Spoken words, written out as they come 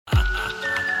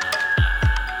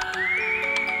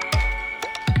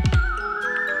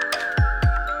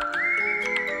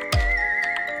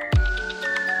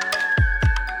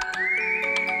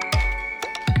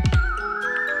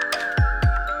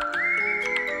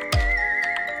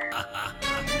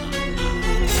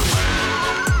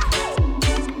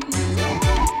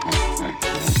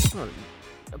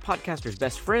podcaster's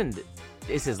best friend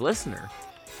is his listener.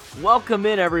 Welcome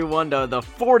in, everyone, to the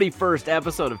 41st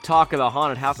episode of Talk of the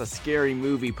Haunted House, a scary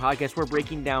movie podcast. We're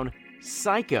breaking down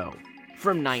Psycho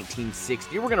from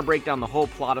 1960. We're going to break down the whole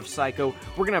plot of Psycho.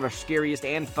 We're going to have our scariest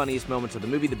and funniest moments of the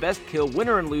movie, the best kill,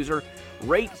 winner and loser,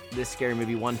 rate this scary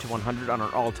movie 1 to 100 on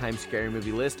our all-time scary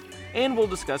movie list, and we'll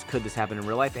discuss could this happen in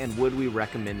real life and would we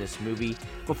recommend this movie.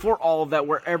 Before all of that,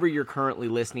 wherever you're currently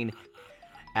listening,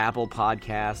 Apple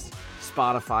Podcasts,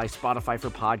 Spotify for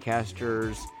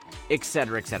podcasters,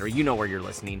 etc., etc. You know where you're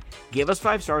listening. Give us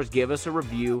 5 stars, give us a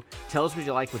review, tell us what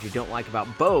you like, what you don't like about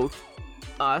both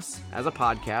us as a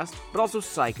podcast, but also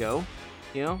Psycho,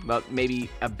 you know, about maybe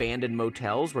abandoned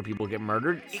motels where people get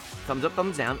murdered. Thumbs up,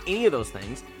 thumbs down, any of those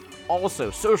things.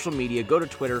 Also, social media, go to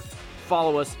Twitter,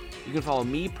 follow us. You can follow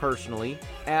me personally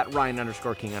at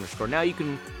Ryan_King_. Now you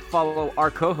can follow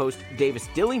our co-host, Davis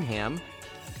Dillingham,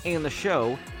 and the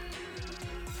show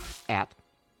at...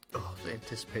 Oh, the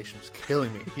anticipation is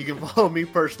killing me. You can follow me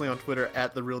personally on Twitter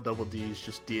at TheRealDoubleD's,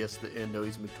 just DS, the end, no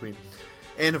E's in between.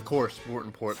 And of course, more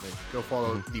importantly, go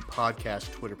follow the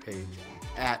podcast Twitter page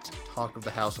at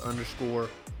TalkOfTheHouse_,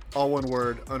 all one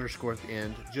word, underscore at the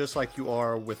end, just like you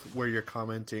are with where you're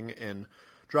commenting and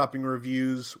dropping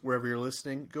reviews wherever you're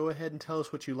listening. Go ahead and tell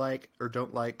us what you like or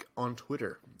don't like on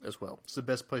Twitter as well. It's the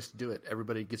best place to do it.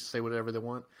 Everybody gets to say whatever they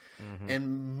want. Mm-hmm.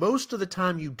 And most of the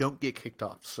time you don't get kicked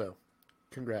off, so...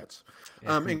 Congrats.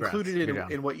 Yeah, included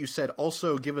in what you said,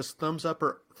 also give us thumbs up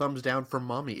or thumbs down for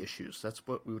mommy issues. That's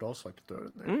what we would also like to throw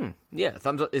in there. Yeah,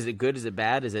 thumbs up. Is it good? Is it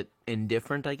bad? Is it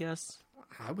indifferent, I guess?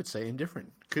 I would say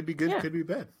indifferent. Could be good, could be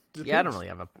bad. Yeah, I don't really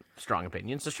have a strong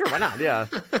opinion, so sure, why not? Yeah.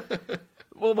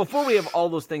 Well, before we have all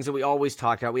those things that we always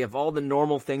talk about, we have all the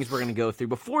normal things we're going to go through.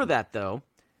 Before that, though,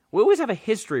 we always have a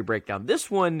history breakdown.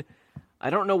 This one, I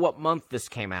don't know what month this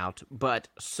came out, but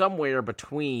somewhere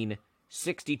between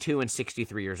 62 and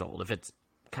 63 years old. If it's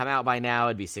come out by now,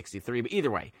 it'd be 63. But either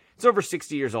way, it's over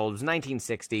 60 years old. It was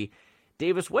 1960.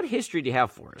 Davis, what history do you have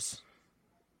for us?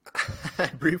 I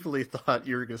briefly thought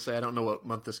you were going to say, I don't know what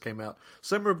month this came out.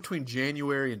 Somewhere between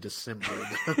January and December.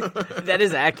 That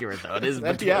is accurate, though. It is.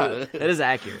 That is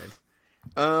accurate.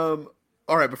 All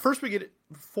right, but first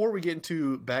before we get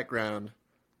into background,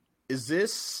 is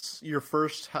this your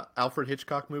first Alfred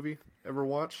Hitchcock movie ever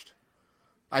watched?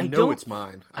 I know it's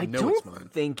mine. I don't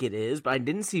think it is, but I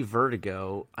didn't see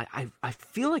Vertigo. I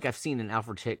feel like I've seen an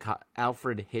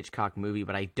Alfred Hitchcock movie,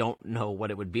 but I don't know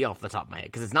what it would be off the top of my head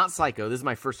because it's not Psycho. This is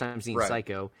my first time seeing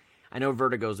Psycho. I know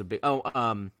Vertigo's a big.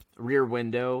 Rear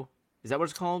Window. Is that what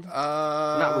it's called?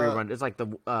 Not Rear Window. It's like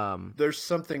the. There's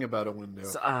something about a window.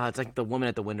 It's like the woman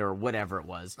at the window or whatever it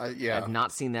was. Yeah. I've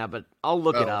not seen that, but I'll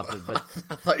look it up. But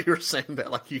I thought you were saying that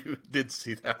like you did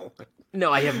see that one. No,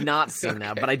 I have not seen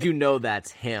that, but I do know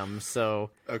that's him. So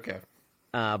okay.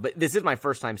 But this is my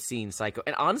first time seeing Psycho,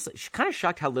 and honestly, kind of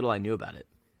shocked how little I knew about it.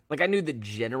 Like I knew the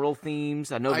general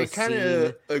themes. I know the scene. I kind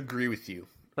of agree with you.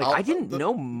 Like I didn't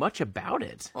know much about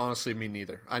it. Honestly, me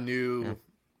neither. I knew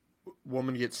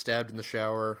woman gets stabbed in the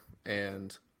shower,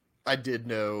 and I did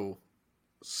know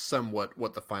somewhat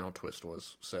what the final twist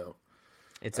was. So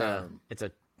it's a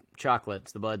chocolate.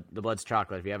 It's the blood's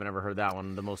chocolate. If you haven't ever heard that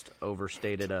one, the most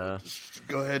overstated.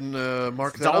 Go ahead and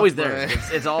mark that. It's always there.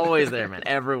 It's always there, man.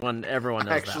 Everyone knows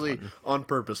actually that one. On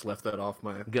purpose left that off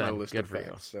my list. Good for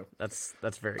you. So that's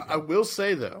very good. I will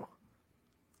say though,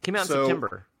 came out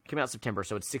in September.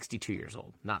 So it's 62 years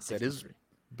old, not 63. That is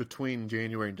between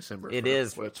January and December. It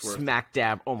is smack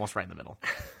dab, almost right in the middle.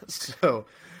 So,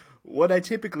 what I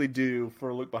typically do for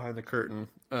a look behind the curtain,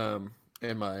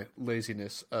 and my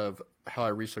laziness of how I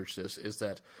research this, is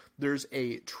that there's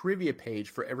a trivia page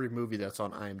for every movie that's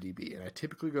on IMDb, and I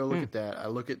typically go look at that. I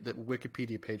look at the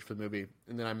Wikipedia page for the movie,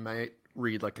 and then I might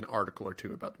read like an article or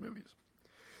two about the movies.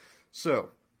 So,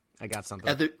 I got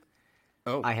something.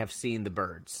 I have seen The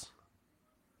Birds.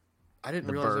 I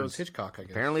didn't realize it was Hitchcock, I guess.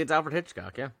 Apparently it's Alfred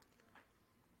Hitchcock, yeah.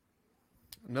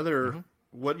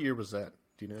 What year was that?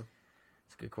 Do you know?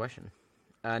 That's a good question.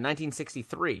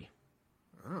 1963.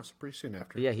 Oh, it's pretty soon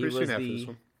after. Yeah, he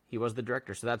was the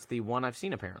director, so that's the one I've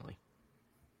seen, apparently.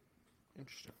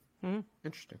 Interesting.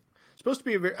 Interesting. It's supposed to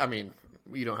be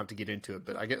you don't have to get into it,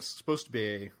 but I guess it's supposed to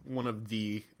be one of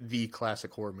the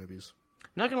classic horror movies.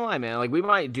 Not gonna lie, man. Like, we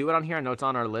might do it on here. I know it's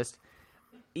on our list.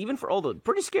 Even for older,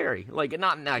 pretty scary. Like,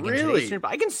 not really?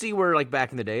 But I can see where, like,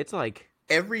 back in the day, it's like...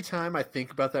 Every time I think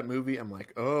about that movie, I'm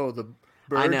like, oh, the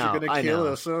birds are going to kill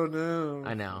us. Oh, no.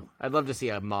 I know. I'd love to see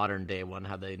a modern-day one,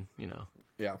 how they,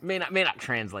 Yeah. May not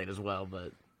translate as well,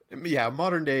 but... Yeah,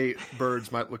 modern-day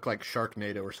birds might look like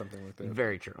Sharknado or something like that.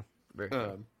 Very true. Very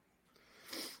true.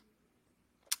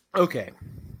 Okay.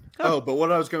 Oh, but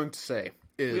what I was going to say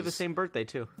is... We have the same birthday,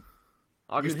 too.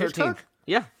 August You and 13th. Hitchcock?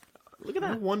 Yeah. Look at No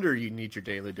that. wonder you need your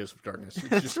daily dose of darkness. It's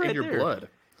That's just right in your there. blood.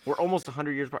 We're almost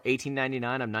 100 years apart.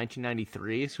 1899, I'm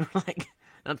 1993, so we're like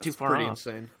not too far Pretty off.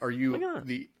 insane. Are Look you at that.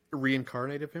 the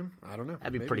reincarnate of him? I don't know.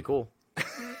 That'd be Maybe. pretty cool.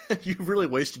 You've really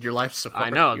wasted your life so far. I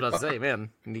know, I was about to say, man,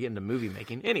 need to get into movie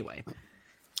making. Anyway,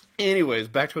 Anyways,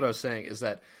 back to what I was saying is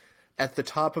that at the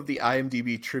top of the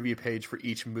IMDb trivia page for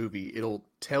each movie, it'll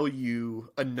tell you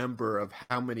a number of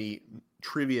how many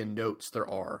trivia notes there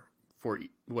are for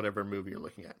whatever movie you're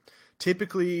looking at.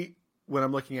 Typically, when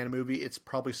I'm looking at a movie, it's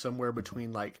probably somewhere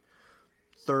between like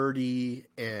 30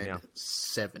 and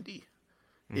 70.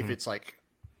 If it's like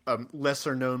a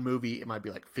lesser known movie, it might be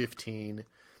like 15.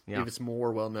 Yeah. If it's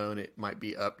more well known, it might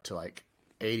be up to like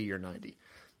 80 or 90.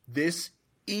 This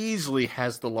easily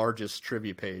has the largest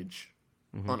trivia page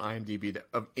on IMDb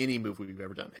of any movie we've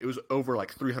ever done. It was over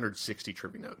like 360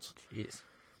 trivia notes. jeez.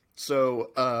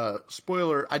 So,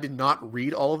 spoiler, I did not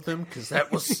read all of them because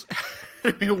that was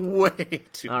way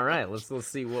too All right, let's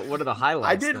see what are the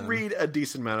highlights. I did then? read a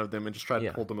decent amount of them and just tried to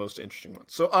Yeah. pull the most interesting ones.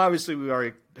 So obviously we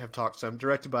already have talked some.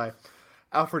 Directed by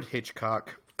Alfred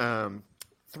Hitchcock.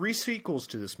 3 sequels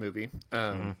to this movie.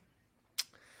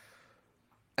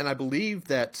 And I believe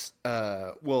that,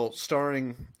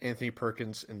 starring Anthony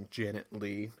Perkins and Janet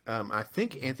Leigh. I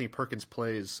think Anthony Perkins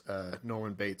plays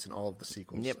Norman Bates in all of the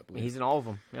sequels. Yep, I believe. he's in all of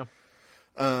them. Yeah.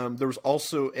 There was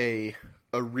also a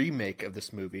remake of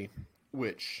this movie,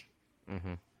 which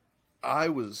I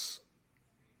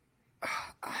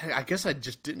guess I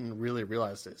just didn't really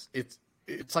realize this.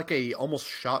 It's like a almost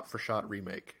shot for shot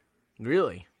remake.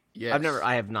 Really? Yes.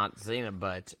 I have not seen it,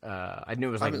 but I knew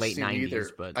it was I like haven't late seen it 90s. either.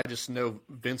 But I just know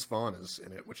Vince Vaughn is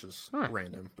in it, which is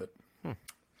random. But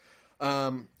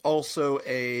Hmm. Also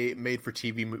a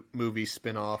made-for-TV movie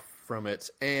spin-off from it,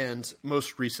 and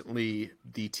most recently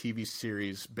the TV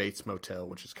series Bates Motel,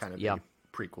 which is kind of a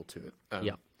prequel to it.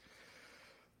 yeah,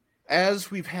 As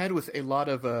we've had with a lot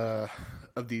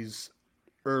of these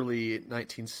early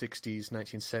 1960s,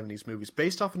 1970s movies,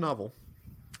 based off a novel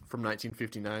from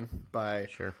 1959 by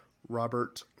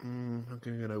Robert. I'm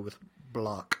going to go with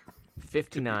Bloch.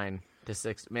 59 to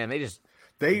 6. Man,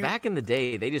 They back in the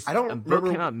day, they just I don't a book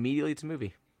remember- came out immediately to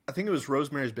movie. I think it was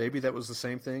Rosemary's Baby. That was the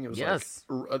same thing. It was Yes.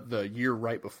 like the year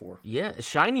right before. Yeah,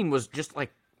 Shining was just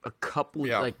like a couple,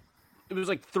 Yeah. like it was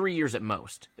like 3 years at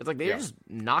most. It's like they're Yeah. just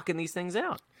knocking these things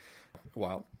out.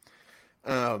 Wow.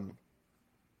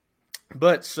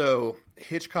 But so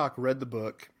Hitchcock read the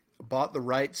book, bought the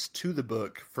rights to the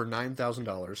book for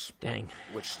 $9,000. Dang,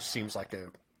 Which seems like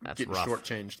That's getting rough.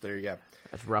 shortchanged there. Yeah.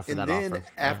 that's rough for And that then offer.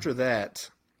 after that,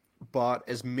 bought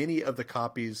as many of the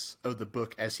copies of the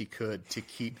book as he could to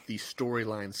keep the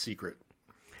storyline secret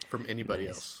from anybody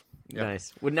else. Yeah.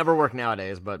 Nice. Would never work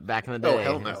nowadays, but back in the day, Oh,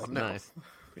 hell no, it's no. nice.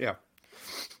 Yeah.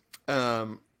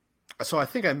 So I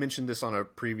think I mentioned this on a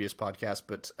previous podcast,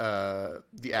 but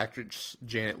the actress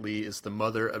Janet Leigh is the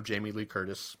mother of Jamie Lee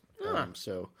Curtis.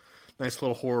 So nice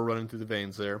little horror running through the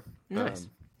veins there. Nice.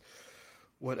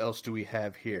 What else do we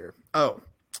have here? Oh,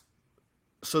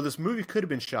 so this movie could have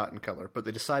been shot in color, but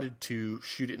they decided to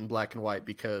shoot it in black and white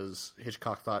because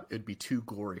Hitchcock thought it'd be too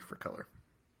gory for color.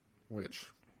 Which,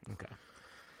 Okay.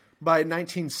 by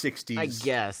 1960s I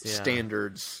guess, yeah.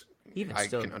 standards, Even I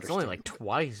still, can it's only understand. like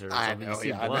twice or I something. know, You see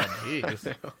yeah, I blood. know.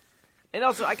 Jeez. And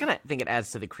also, I kind of think it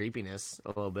adds to the creepiness a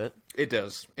little bit. It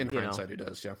does. In You know. hindsight, it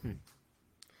does, yeah.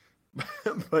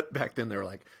 But back then, they were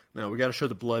like, no, we got to show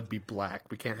the blood be black.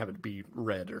 We can't have it be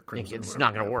red or crimson. It's or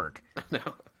not going whatever. to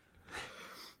work.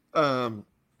 No.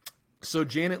 So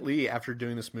Janet Leigh, after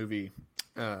doing this movie,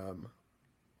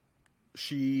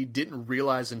 she didn't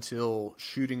realize until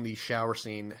shooting the shower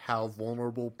scene how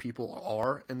vulnerable people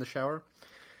are in the shower.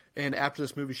 And after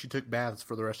this movie, she took baths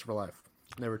for the rest of her life.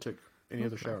 Never took any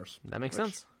other showers. That makes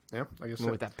sense. Yeah, I guess I mean,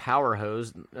 so. with that power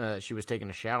hose, she was taking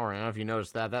a shower. I don't know if you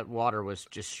noticed that water was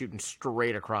just shooting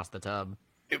straight across the tub.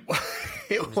 It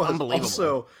was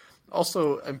unbelievable.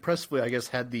 Also, impressively, I guess,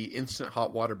 had the instant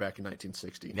hot water back in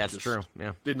 1960. That's Just true.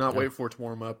 Yeah, Did not wait for it to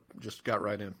warm up. Just got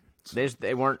right in.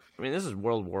 they weren't. I mean, this is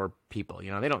World War people.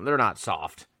 You know, they're not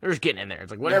soft. They're just getting in there.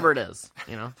 It's like whatever it is.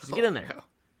 You know, just get in there.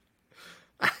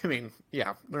 I mean,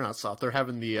 yeah, they're not soft. They're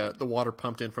having the water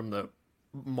pumped in from the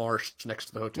marsh next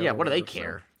to the hotel. Yeah, or what do they whatever, so,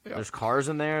 care? yeah. There's cars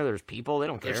in there. There's people. They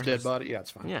don't care. There's dead Just- body. Yeah,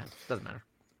 it's fine. Yeah, doesn't matter.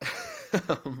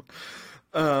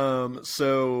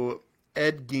 So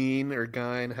Ed Gein, or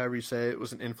Gein, however you say it,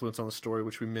 was an influence on the story,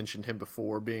 which we mentioned him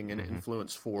before, being an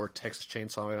influence for Texas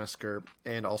Chainsaw Massacre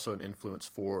and also an influence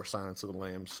for Silence of the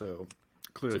Lambs. So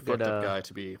clearly It's a good, fucked up guy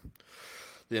to be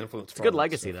the influence. It's a good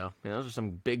legacy, though. You know, those are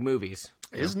some big movies.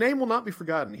 His name will not be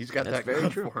forgotten. He's got That's that very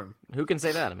going true. for him. Who can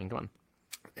say that? I mean, come on.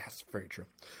 That's very true.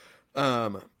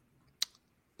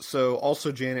 So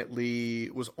also Janet Leigh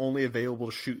was only available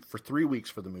to shoot for 3 weeks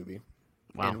for the movie.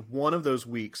 Wow. And one of those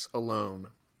weeks alone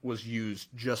was used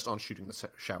just on shooting the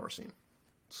shower scene.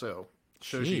 So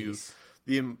shows you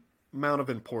the amount of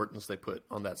importance they put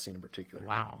on that scene in particular.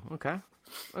 Wow. Okay.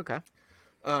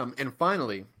 And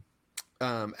finally,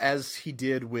 as he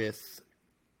did with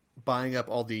buying up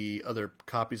all the other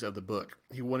copies of the book,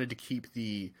 he wanted to keep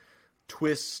the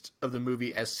twist of the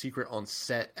movie as secret on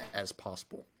set as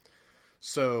possible.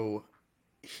 So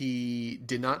he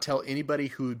did not tell anybody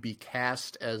who would be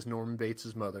cast as Norman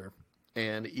Bates' mother,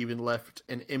 and even left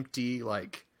an empty,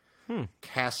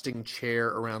 casting chair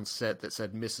around set that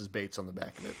said Mrs. Bates on the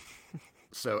back of it.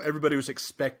 So everybody was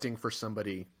expecting for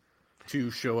somebody to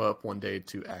show up one day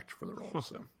to act for the role.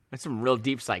 So That's some real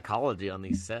deep psychology on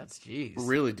these sets. Jeez.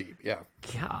 really deep, yeah.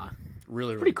 Yeah.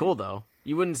 Really Pretty deep. cool, though.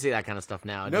 You wouldn't see that kind of stuff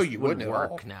now. It No, just you wouldn't at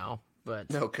work all. now.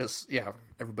 But No, because,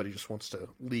 everybody just wants to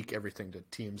leak everything to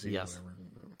TMZ Yes. or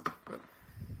whatever. But,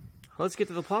 let's get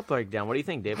to the plot breakdown. What do you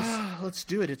think, Davis? let's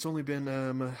do it. It's only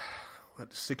been,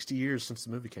 60 years since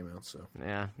the movie came out, so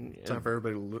Yeah. time for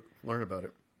everybody to learn about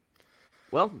it.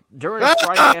 Well, during a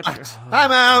Friday after...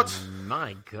 I'm out!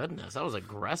 My goodness, that was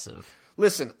aggressive.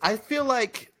 Listen, I feel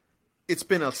like it's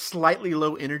been a slightly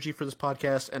low energy for this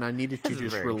podcast, and I needed to This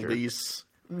is just very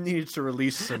true.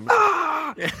 release some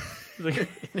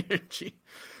energy.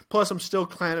 Plus, I'm still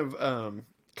kind of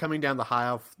coming down the high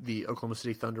of the Oklahoma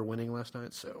City Thunder winning last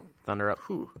night, so Thunder up.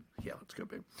 whew, yeah, let's go,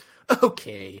 babe.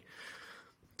 Okay,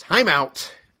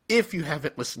 timeout. If you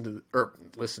haven't listened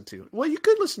to, well, you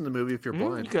could listen to the movie if you're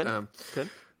blind. You could.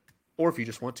 Or if you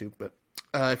just want to. But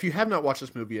if you have not watched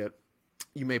this movie yet,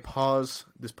 you may pause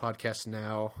this podcast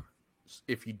now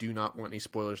if you do not want any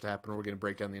spoilers to happen. We're going to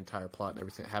break down the entire plot and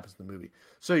everything that happens in the movie.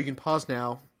 So you can pause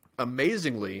now.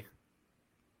 Amazingly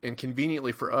and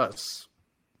conveniently for us,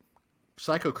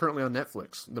 Psycho currently on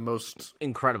Netflix, the most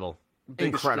Incredible.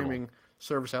 biggest streaming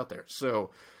service out there.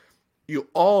 So you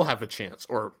all have a chance.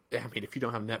 Or, I mean, if you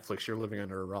don't have Netflix, you're living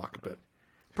under a rock. But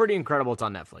Pretty incredible. It's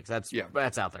on Netflix.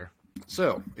 That's out there.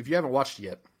 so, if you haven't watched it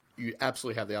yet, you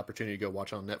absolutely have the opportunity to go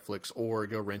watch it on Netflix or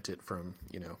go rent it from,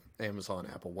 Amazon,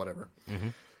 Apple, whatever. Mm-hmm.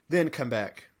 Then come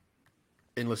back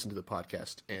and listen to the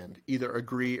podcast and either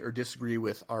agree or disagree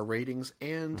with our ratings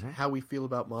and how we feel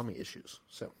about mommy issues.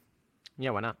 So, Yeah,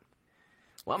 why not?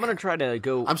 Well, I'm going to try to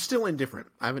go... I'm still indifferent.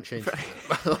 I haven't changed it,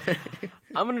 by the way.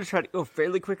 I'm going to try to go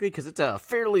fairly quickly because it's a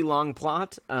fairly long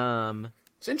plot.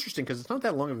 It's interesting because it's not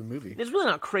that long of a movie. It's really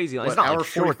not crazy. It's What, not hour like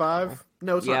short. 45?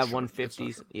 No, it's not short.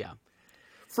 150s. Yeah.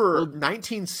 For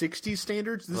 1960s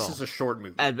standards, this is a short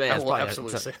movie. I will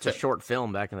absolutely say It's a that. short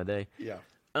film back in the day.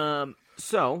 Yeah.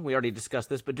 So, we already discussed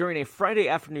this, but during a Friday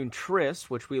afternoon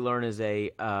tryst, which we learn is a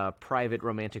private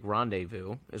romantic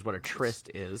rendezvous, is what a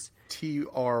tryst is. Tryst,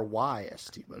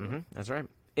 by the way. That's right.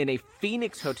 In a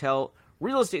Phoenix hotel,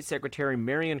 real estate secretary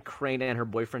Marion Crane and her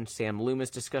boyfriend Sam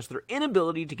Loomis discuss their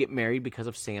inability to get married because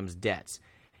of Sam's debts.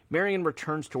 Marion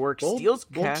returns to work, steals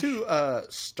cash. To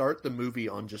start the movie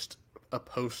on just a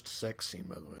post-sex scene,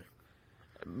 by the way.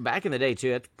 Back in the day, too,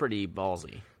 that's pretty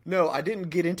ballsy. No, I didn't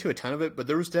get into a ton of it, but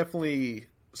there was definitely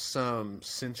some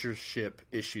censorship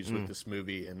issues with this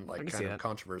movie and kind of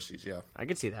controversies. Yeah, I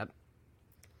could see that.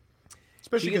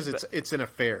 especially because it's an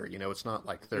affair. It's not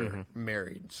like they're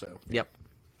married. So Yep.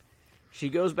 She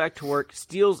goes back to work,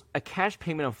 steals a cash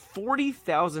payment of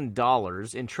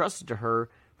 $40,000 entrusted to her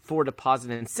for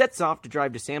deposit, and sets off to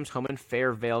drive to Sam's home in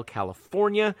Fairvale,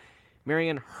 California.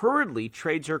 Marion hurriedly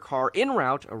trades her car en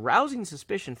route, arousing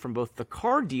suspicion from both the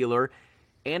car dealer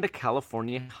and a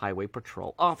California Highway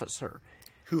Patrol officer.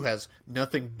 who has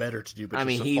nothing better to do but I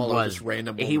just mean, to follow this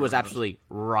random woman he was around. absolutely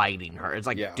riding her. It's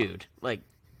like, dude,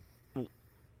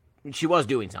 she was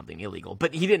doing something illegal,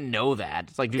 but he didn't know that.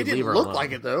 It's like, dude, It didn't leave her look alone.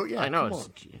 like it though. Yeah, I know. come It's,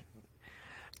 on.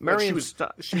 Marion,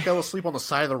 She fell asleep on the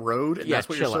side of the road, and that's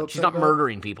what you're chill so out. She's upset not about?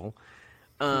 murdering people.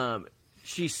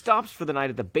 She stops for the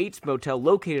night at the Bates Motel,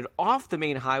 located off the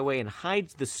main highway, and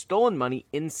hides the stolen money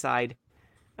inside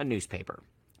a newspaper.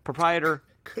 Proprietor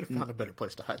Could have found a better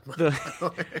place to hide money.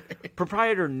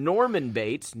 Proprietor Norman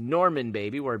Bates, Norman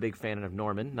baby, we're a big fan of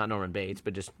Norman, not Norman Bates,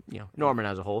 but just Norman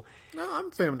as a whole, No, I'm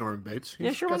a fan of Norman Bates.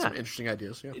 He's sure, got why some not? interesting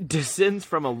ideas. Yeah. descends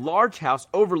from a large house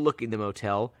overlooking the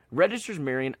motel, registers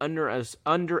Marion under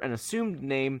an assumed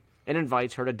name, and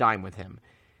invites her to dine with him.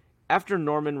 After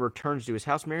Norman returns to his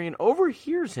house, Marion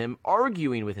overhears him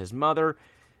arguing with his mother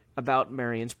about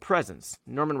Marion's presence.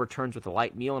 Norman returns with a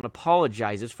light meal and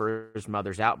apologizes for his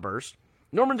mother's outburst.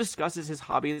 Norman discusses his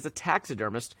hobby as a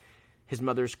taxidermist, his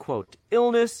mother's, quote,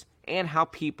 illness, and how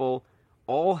people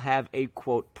all have a,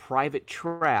 quote, private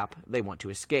trap they want to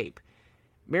escape.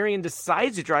 Marion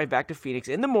decides to drive back to Phoenix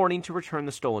in the morning to return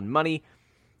the stolen money.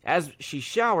 As she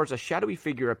showers, a shadowy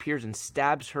figure appears and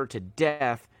stabs her to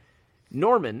death.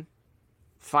 Norman,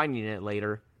 finding it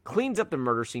later, cleans up the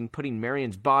murder scene, putting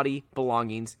Marion's body,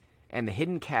 belongings, and the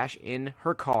hidden cash in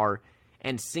her car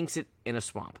and sinks it in a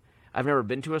swamp. I've never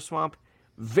been to a swamp.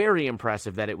 Very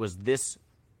impressive that it was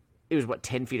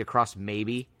 10 feet across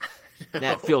maybe?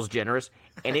 That feels generous.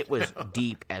 And it was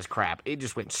deep as crap. It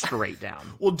just went straight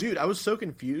down. Well, dude, I was so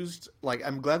confused. Like,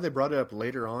 I'm glad they brought it up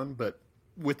later on, but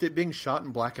with it being shot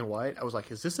in black and white, I was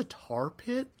like, is this a tar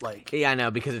pit? Like, yeah, I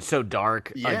know, because it's so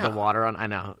dark. Yeah. Like the water on, I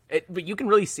know. But you can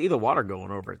really see the water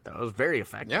going over it, though. It was very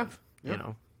effective. Yeah. You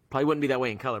know, probably wouldn't be that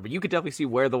way in color, but you could definitely see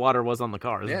where the water was on the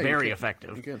car. It was very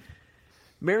effective. You can.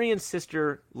 Marion's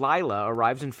sister, Lila,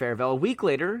 arrives in Fairville a week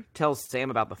later, tells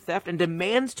Sam about the theft, and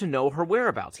demands to know her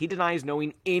whereabouts. He denies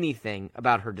knowing anything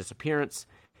about her disappearance.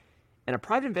 And a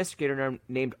private investigator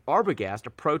named Arbogast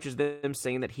approaches them,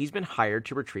 saying that he's been hired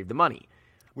to retrieve the money.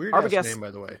 Weird ass name,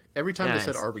 by the way. Every time they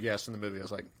said Arbogast in the movie, I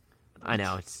was like... I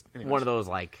know. It's one of those,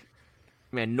 like...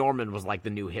 Man, Norman was like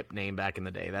the new hip name back in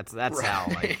the day. That's right. How,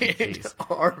 like...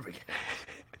 Arbogast.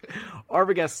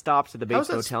 Arbogast stops at the Bates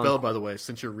Hotel. How's that spelled, by the way,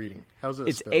 since you're reading? How's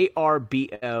it spelled? It's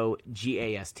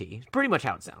Arbogast. It's pretty much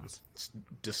how it sounds.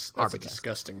 That's a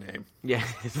disgusting name. Yeah,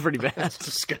 it's pretty bad. That's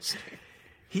disgusting.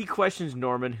 He questions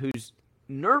Norman, whose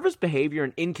nervous behavior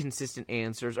and inconsistent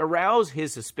answers arouse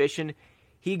his suspicion.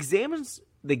 He examines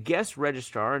the guest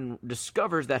registrar and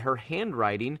discovers that her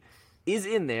handwriting is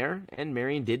in there, and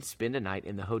Marion did spend a night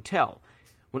in the hotel.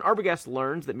 When Arbogast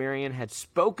learns that Marion had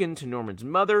spoken to Norman's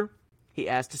mother, he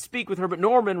asks to speak with her, but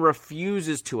Norman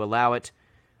refuses to allow it.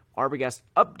 Arbogast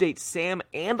updates Sam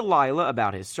and Lila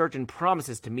about his search and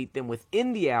promises to meet them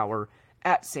within the hour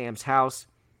at Sam's house.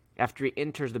 After he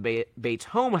enters the Bates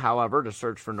home, however, to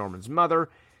search for Norman's mother,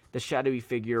 the shadowy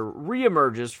figure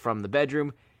reemerges from the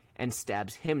bedroom and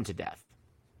stabs him to death.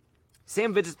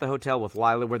 Sam visits the hotel with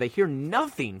Lila, where they hear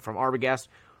nothing from Arbogast.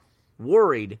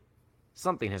 Worried,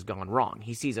 something has gone wrong.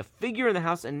 He sees a figure in the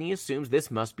house, and he assumes this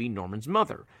must be Norman's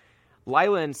mother.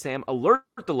 Lila and Sam alert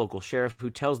the local sheriff,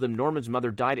 who tells them Norman's mother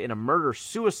died in a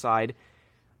murder-suicide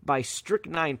by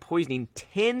strychnine poisoning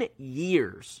 10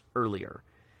 years earlier.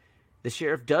 The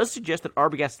sheriff does suggest that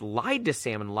Arbogast lied to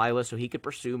Sam and Lila so he could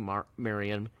pursue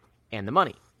Marion and the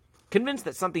money. Convinced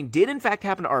that something did in fact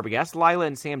happen to Arbogast, Lila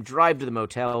and Sam drive to the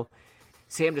motel.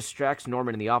 Sam distracts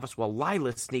Norman in the office while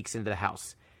Lila sneaks into the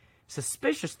house.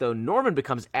 Suspicious, though, Norman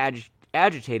becomes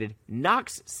agitated,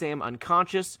 knocks Sam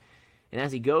unconscious, and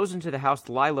as he goes into the house,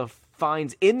 Lila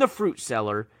finds in the fruit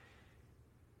cellar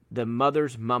the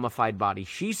mother's mummified body.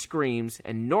 She screams,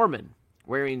 and Norman,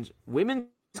 wearing women's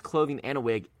clothing and a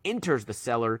wig, enters the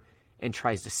cellar and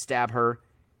tries to stab her.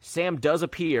 Sam does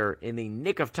appear in the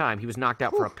nick of time. He was knocked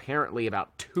out for apparently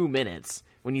about 2 minutes,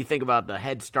 when you think about the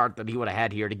head start that he would have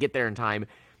had here to get there in time.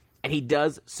 And he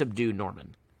does subdue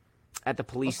Norman at the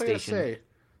police station. I say,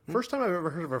 first time I've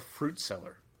ever heard of a fruit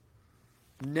cellar.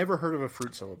 Never heard of a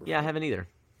fruit cellar before. Yeah, I haven't either.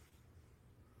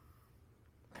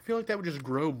 I feel like that would just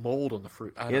grow mold on the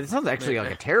fruit. Yeah, that sounds actually like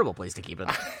a terrible place to keep it.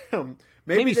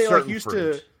 Maybe they like used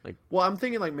fruit. Well, I'm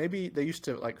thinking like maybe they used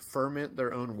to like ferment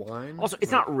their own wine. Also,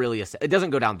 it's not really it doesn't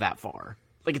go down that far.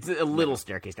 Like it's a little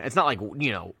staircase down. It's not like,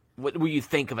 you know, what you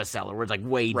think of a cellar where it's like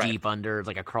way deep under. It's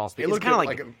like a crawl space. It's kind of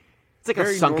like it's like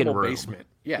a sunken room. Basement.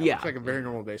 Yeah, it's like a very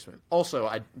normal basement. Also,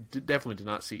 I definitely did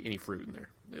not see any fruit in there.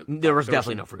 There was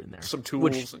definitely no fruit in there. Some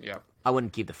tools. And, I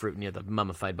wouldn't keep the fruit near the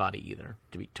mummified body either,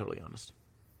 to be totally honest.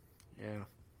 Yeah.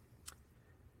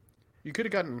 You could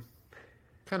have gotten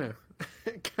kind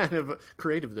of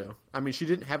creative, though. I mean, she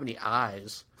didn't have any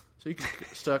eyes, so you could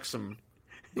stuck some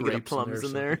grapes plums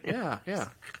in there. Yeah.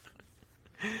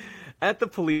 At the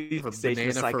police station,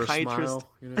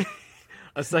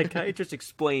 a psychiatrist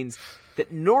explains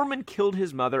that Norman killed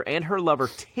his mother and her lover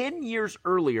 10 years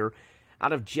earlier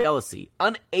out of jealousy.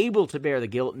 Unable to bear the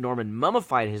guilt, Norman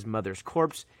mummified his mother's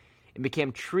corpse and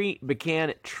began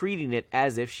treating it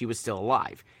as if she was still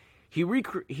alive. He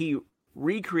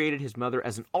recreated his mother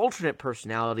as an alternate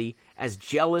personality, as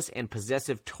jealous and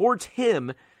possessive towards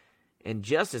him, and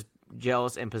just as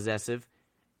jealous and possessive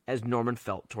as Norman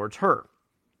felt towards her.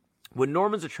 When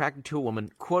Norman's attracted to a woman,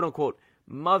 quote-unquote,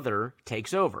 mother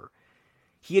takes over.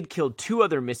 He had killed 2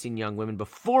 other missing young women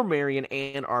before Marion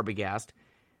and Arbogast.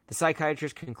 The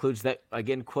psychiatrist concludes that,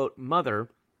 again, quote, mother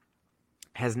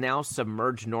has now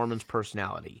submerged Norman's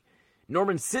personality.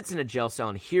 Norman sits in a jail cell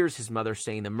and hears his mother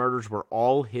saying the murders were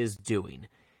all his doing.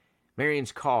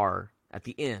 Marion's car, at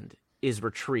the end, is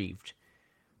retrieved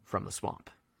from the swamp.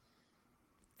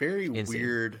 Very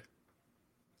weird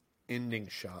ending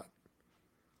shot.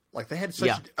 Like they had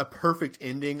such a perfect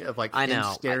ending of like him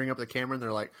staring up at the camera, and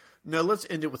they're like, "No, let's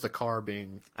end it with the car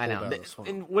being." I know. Out of the swamp.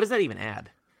 And what does that even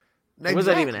add? Exactly. What does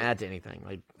that even add to anything?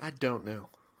 Like, I don't know.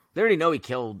 They already know he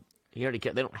killed. He already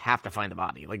killed. They don't have to find the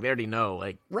body. Like they already know.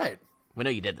 Like right. We know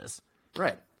you did this.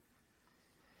 Right.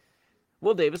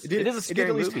 Well, Davis, it is a scary movie. It did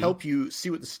at least movie. help you see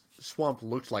what the swamp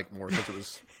looked like more because it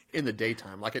was in the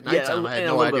daytime. Like at nighttime, I had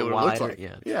no idea what it looked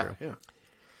like. Yeah.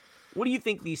 What do you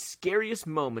think the scariest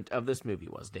moment of this movie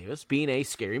was, Davis? Being a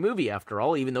scary movie, after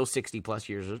all, even though 60-plus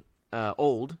years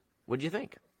old, what do you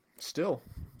think? Still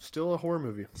a horror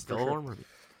movie. Still a horror movie.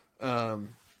 I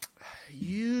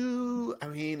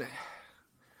mean,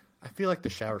 I feel like the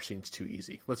shower scene's too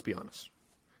easy. Let's be honest.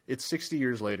 It's 60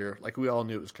 years later. Like, we all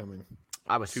knew it was coming.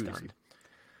 I was too stunned. easy.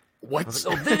 What? I was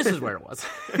like, this is where it was.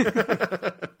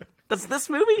 That's this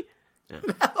movie? Yeah.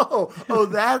 Oh,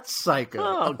 that's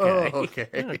Psycho.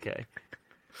 Okay.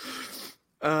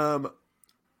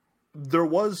 There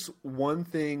was one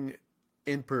thing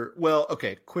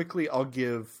quickly I'll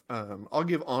give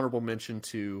honorable mention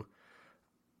to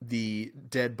the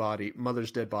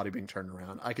mother's dead body being turned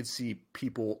around. I could see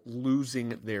people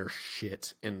losing their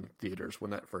shit in theaters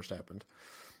when that first happened.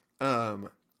 I'll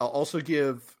also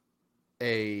give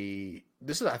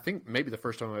this is, I think, maybe the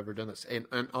first time I've ever done this, an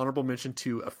honorable mention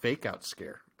to a fake out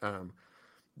scare.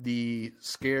 The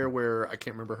scare where, I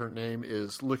can't remember her name,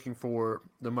 is looking for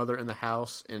the mother in the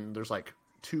house, and there's like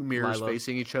two mirrors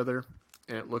facing each other,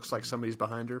 and it looks like somebody's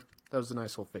behind her. That was a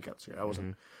nice little fake out scare. I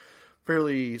wasn't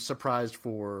fairly surprised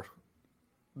for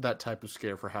that type of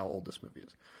scare for how old this movie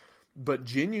is. But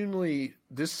genuinely,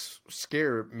 this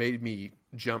scare made me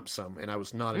jump some, and I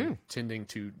was not intending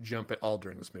to jump at all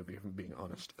during this movie, if I'm being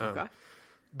honest. Okay.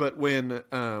 But when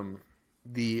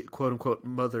the quote-unquote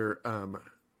mother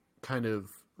kind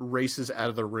of races out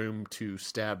of the room to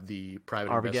stab the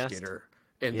private investigator,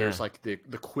 and there's like the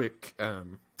quick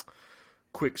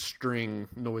string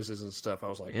noises and stuff, I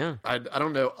was like, I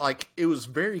don't know. Like, it was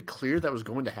very clear that was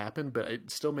going to happen, but it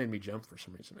still made me jump for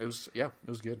some reason. It was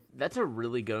good. That's a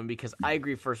really good one, because I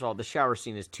agree, first of all, the shower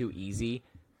scene is too easy.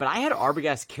 But I had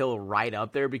Arbogast kill right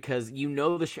up there because you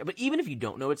know but even if you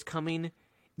don't know it's coming,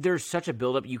 there's such a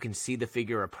buildup. You can see the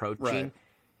figure approaching. Right.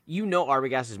 You know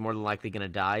Arbogast is more than likely going to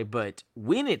die, but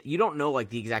you don't know like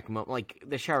the exact moment. Like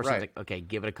the shower scene's like, okay,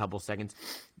 give it a couple seconds.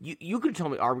 You could have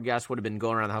told me Arbogast would have been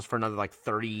going around the house for another like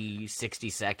 30,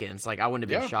 60 seconds. Like I wouldn't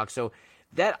have been shocked. So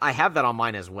that I have that on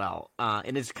mine as well.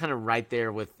 And it's kind of right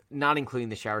there with, not including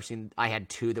the shower scene. I had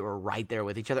two that were right there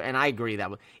with each other. And I agree that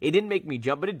it didn't make me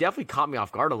jump, but it definitely caught me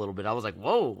off guard a little bit. I was like,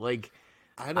 whoa, like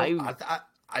I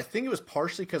think it was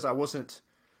partially because I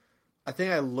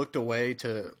think I looked away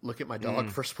to look at my dog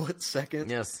for a split second.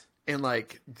 Yes. And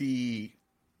like the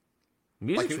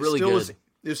music's really good.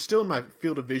 It was still in my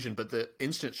field of vision, but the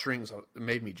instant strings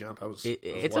made me jump.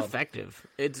 It's effective.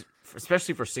 It's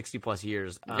especially for 60+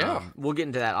 years. We'll get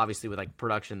into that obviously with like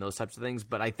production, those types of things,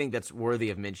 but I think that's worthy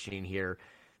of mentioning here.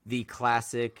 The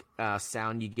classic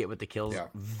sound you get with the kills,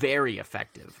 very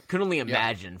effective. Could only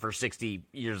imagine for 60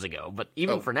 years ago, but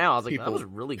even for now, I was like, that was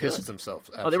really good. Pissed themselves.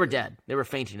 Absolutely. Oh, they were dead. They were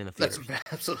fainting in the theater.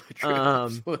 That's absolutely true.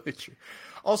 Absolutely true.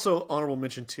 Also, honorable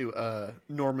mention to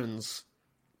Norman's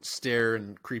stare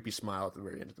and creepy smile at the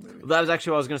very end of the movie. That was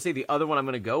actually what I was going to say. The other one I'm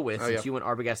going to go with, since you went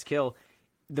Arbogast kill,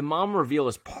 the mom reveal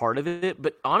is part of it,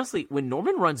 but honestly, when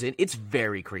Norman runs in, it's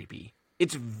very creepy.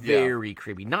 It's very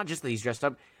creepy. Not just that he's dressed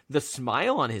up. The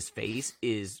smile on his face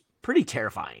is pretty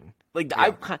terrifying. Like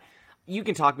you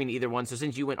can talk me into either one. So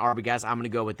since you went Arbogast, I'm going to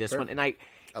go with this one. And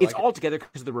it's all together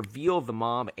because the reveal of the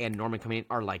mom and Norman coming in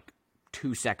are like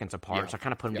 2 seconds apart. So I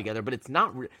kind of put them together, but it's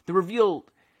not the reveal.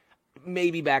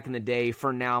 Maybe back in the day.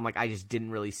 For now, I'm like, I just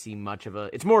didn't really see much of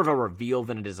it's more of a reveal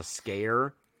than it is a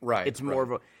scare. Right. It's more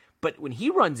of but when he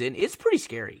runs in, it's pretty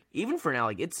scary. Even for now,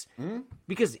 like it's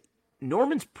because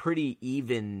Norman's pretty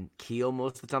even keel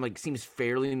most of the time. Like seems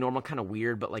fairly normal, kind of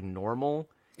weird, but like normal.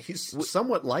 He's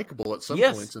somewhat likable at some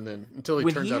points, and then until he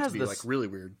turns out to be like really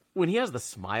weird. When he has the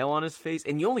smile on his face,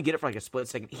 and you only get it for like a split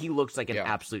second, he looks like an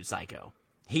absolute psycho.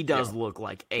 He does look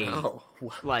like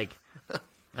like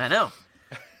I know.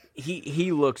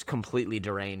 He looks completely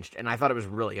deranged, and I thought it was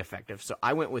really effective. So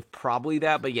I went with probably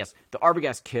that. But yes, the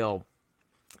Arbogast kill,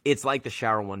 it's like the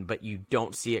shower one, but you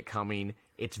don't see it coming.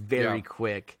 It's very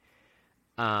quick.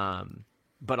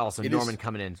 But also Norman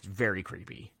coming in is very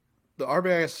creepy. The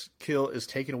Arbogast kill is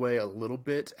taken away a little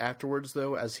bit afterwards,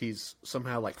 though, as he's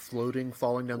somehow like floating,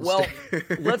 falling down the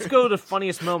stairs. Let's go to the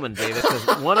funniest moment, David,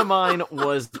 because one of mine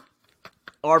was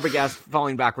Arbogast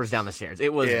falling backwards down the stairs.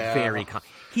 It was very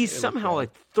he's somehow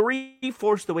like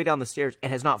 3/4 the way down the stairs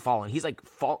and has not fallen. He's like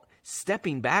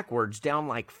stepping backwards down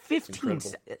like 15.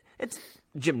 It's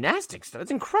gymnastics stuff.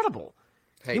 It's incredible.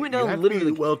 Hey, He went you down have to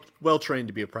literally. be well trained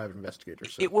to be a private investigator.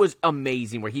 So. It was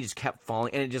amazing where he just kept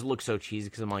falling, and it just looked so cheesy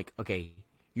because I'm like, okay,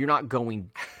 you're not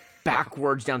going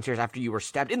backwards downstairs after you were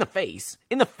stabbed in the face,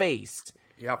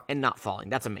 Yep. and not falling.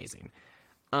 That's amazing.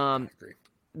 I agree.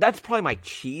 That's probably my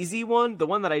cheesy one. The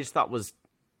one that I just thought was,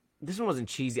 this one wasn't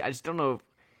cheesy. I just don't know.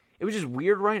 It was just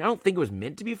weird, right? I don't think it was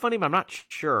meant to be funny, but I'm not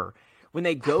sure. When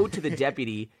they go to the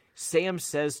deputy, Sam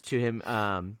says to him,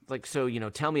 like, so,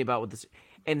 tell me about what this...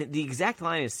 And the exact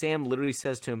line is Sam literally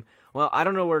says to him, well, I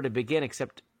don't know where to begin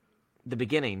except the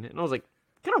beginning. And I was like,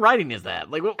 what kind of writing is that?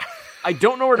 Like, well, I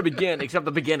don't know where to begin except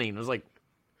the beginning. I was like,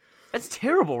 that's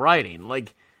terrible writing.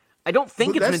 Like, I don't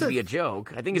think it's meant to be a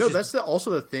joke. I think it's that's also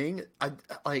the thing. I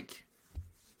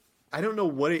don't know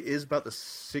what it is about the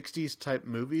 60s type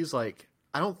movies. Like,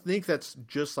 I don't think that's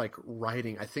just like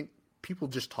writing. I think people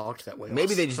just talked that way.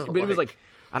 Maybe they just, but it was like,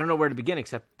 I don't know where to begin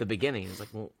except the beginning. It's like,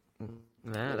 well,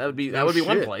 nah, that would be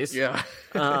one place. Yeah.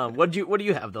 What do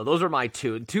you have though? Those are my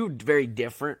two very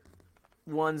different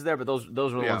ones there, but those were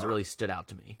the ones that really stood out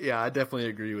to me. Yeah, I definitely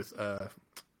agree with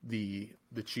the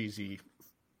cheesy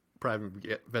private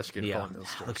investigator. Yeah, those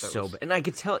it looks so bad, and I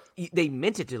could tell they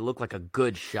meant it to look like a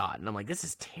good shot, and I'm like, this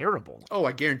is terrible. Oh,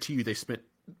 I guarantee you, they spent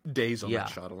days on that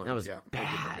shot alone. That was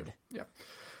bad. Yeah.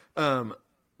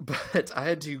 But I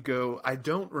had to go. I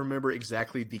don't remember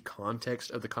exactly the context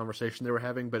of the conversation they were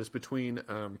having, but it's between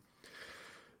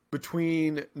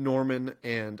Norman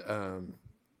and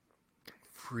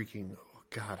freaking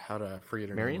God, how did I forget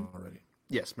her Marion? name already?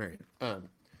 Yes, Marion. And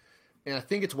I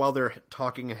think it's while they're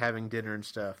talking and having dinner and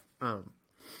stuff.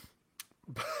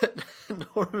 But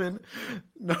Norman,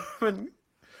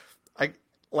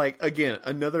 again,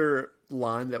 another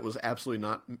line that was absolutely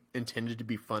not intended to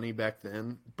be funny back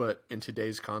then, but in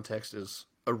today's context is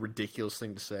a ridiculous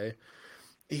thing to say.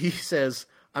 He says,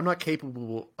 "I'm not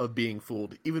capable of being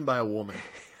fooled, even by a woman."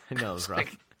 I know, right?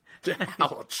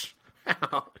 Ouch.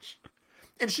 Ouch.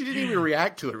 And she didn't even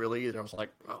react to it really either. I was like,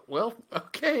 oh, well,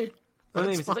 okay.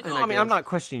 It's like, no, I mean, I'm not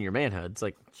questioning your manhood. It's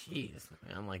like, jeez,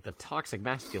 man, like the toxic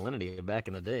masculinity back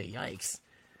in the day. Yikes.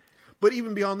 But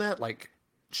even beyond that, like,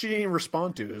 she didn't even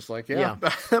respond to it. It's like,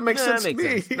 that makes sense to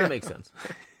me. That makes sense.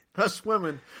 Us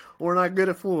women, we're not good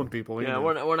at fooling people. Yeah,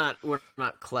 we're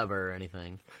not clever or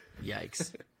anything.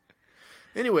 Yikes.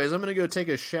 Anyways, I'm gonna go take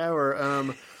a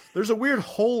shower. There's a weird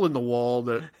hole in the wall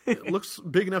that it looks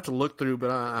big enough to look through,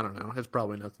 but I don't know. It's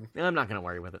probably nothing. I'm not gonna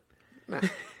worry with it. Nah.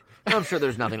 I'm sure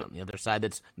there's nothing on the other side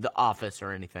that's the office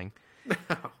or anything.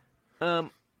 No.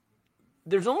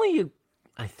 There's only,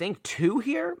 I think, 2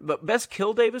 here, but best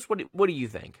kill, Davis. What do you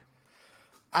think?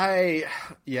 We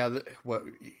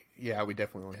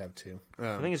definitely only have 2.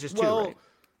 I think it's just 2, right?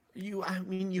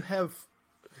 You have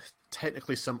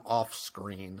technically some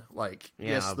off-screen, like,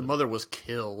 yes, the mother was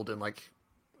killed, and like,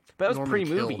 but that was Norman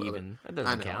pre-movie killed even. That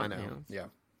doesn't count. I know. You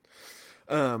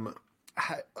know?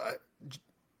 Yeah.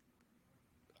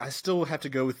 I still have to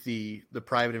go with the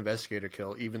private investigator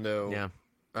kill, even though,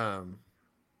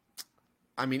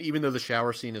 even though the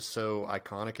shower scene is so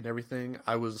iconic and everything,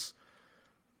 I was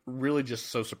really just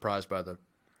so surprised by the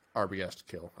Arbogast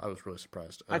kill. I was really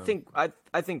surprised. I think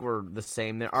we're the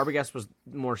same there. Arbogast was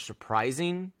more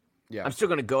surprising. Yeah. I'm still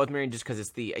going to go with Marion just because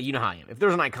it's the, you know how I am. If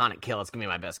there's an iconic kill, it's going to be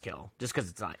my best kill just because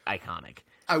it's iconic.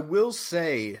 I will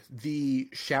say the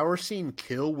shower scene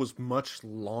kill was much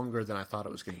longer than I thought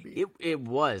it was going to be. It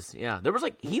was, yeah. There was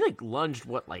he lunged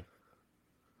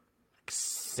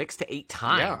 6 to 8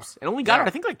 times and only got it I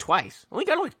think twice. Only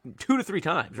got it 2 to 3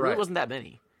 times. It really wasn't that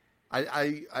many.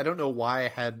 I don't know why I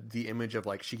had the image of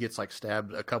she gets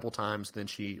stabbed a couple times, then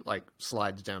she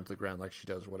slides down to the ground like she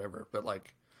does or whatever. But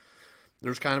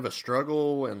there's kind of a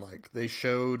struggle, and they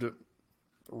showed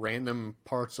random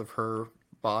parts of her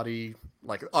body.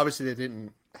 Obviously they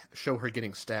didn't show her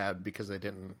getting stabbed because they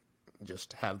didn't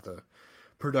just have the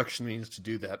production means to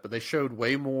do that, but they showed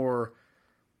way more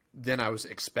than I was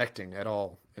expecting at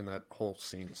all in that whole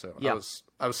scene. So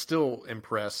I was still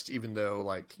impressed, even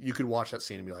though you could watch that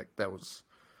scene and be like, that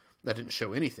didn't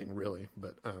show anything really,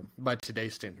 but by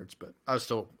today's standards. But I was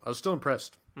still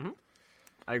impressed. Mm-hmm.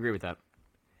 I agree with that.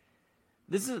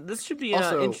 This should be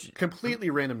also completely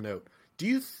random note. Do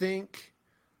you think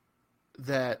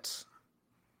that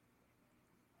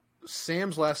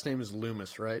Sam's last name is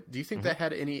Loomis, right? Do you think that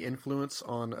had any influence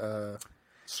on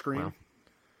Scream? Well,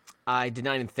 I did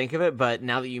not even think of it, but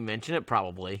now that you mention it,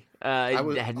 probably.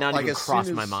 It had not even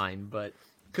crossed my mind, but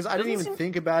because I didn't even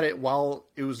think about it while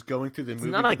it was going through the movie.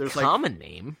 It's not a common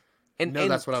name. And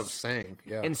that's what I was saying.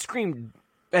 Yeah, and Scream,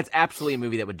 that's absolutely a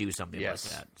movie that would do something like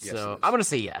that. Yes, so I'm gonna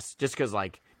say yes, just because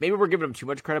maybe we're giving them too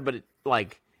much credit,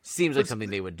 but seems like something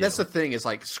they would do. That's the thing, is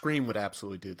like Scream would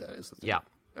absolutely do that. Is the thing. Yeah,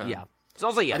 yeah. So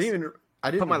also, yes. I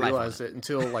didn't my life realize it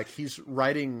until like he's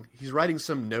writing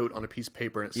some note on a piece of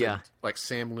paper and it said like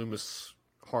Sam Loomis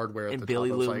Hardware at and the Billy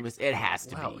top. Loomis. It has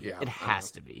to wow, be. yeah, it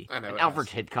has to be. I know. And Alfred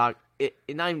Hitchcock. It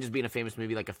not even just being a famous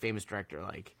movie, like a famous director.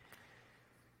 Like,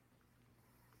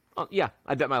 oh yeah,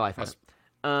 I bet my life on it.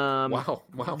 Wow.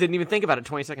 Didn't even think about it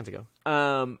 20 seconds ago.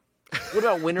 What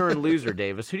about winner and loser,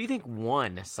 Davis? Who do you think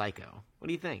won Psycho? What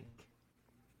do you think?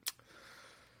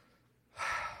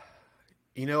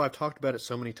 You know, I've talked about it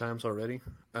so many times already,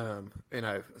 and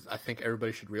I think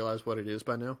everybody should realize what it is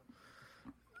by now.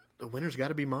 The winner's got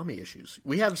to be mommy issues.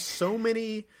 We have so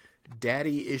many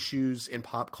daddy issues in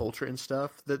pop culture and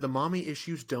stuff that the mommy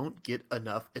issues don't get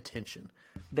enough attention.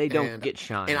 They don't get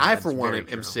shine. And I, for one,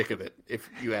 am sick of it. If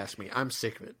you ask me, I'm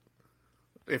sick of it.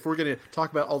 If we're going to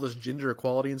talk about all this gender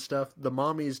equality and stuff, the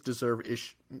mommies deserve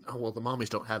issue. Oh, well, the mommies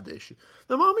don't have the issue.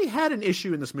 The mommy had an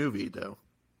issue in this movie, though.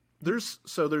 There's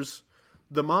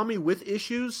the mommy with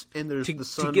issues, and there's the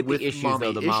son get with the issues,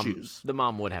 mommy though, issues. The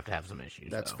mom would have to have some issues.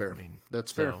 That's though. fair. I mean,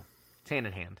 That's fair. So, it's hand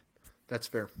in hand. That's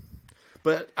fair.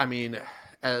 But I mean,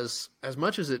 as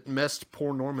much as it messed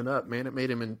poor Norman up, man, it made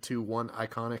him into one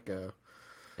iconic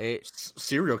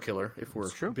serial killer. If we're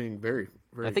being very,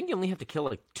 very, I think you only have to kill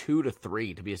like 2 to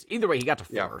 3 to be. Either way, he got to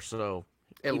 4. Yeah. So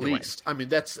at least, I mean,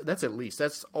 that's at least.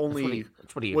 That's only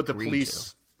what the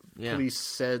police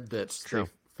said that they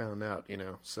found out. You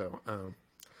know, so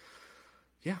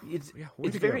yeah, it's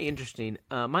very interesting.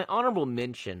 My honorable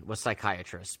mention was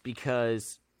psychiatrists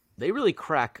because they really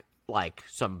crack like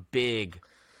some big.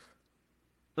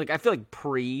 Like I feel like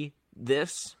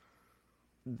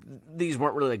these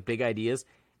weren't really like big ideas.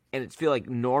 And it's feel like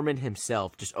Norman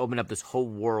himself just opened up this whole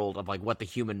world of like what the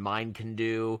human mind can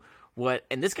do.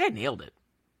 And this guy nailed it.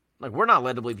 Like we're not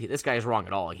led to believe this guy is wrong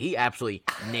at all. Like, he absolutely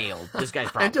nailed this guy's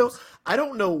problems. I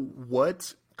don't know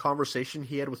what conversation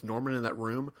he had with Norman in that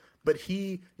room, but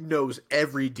he knows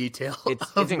every detail it's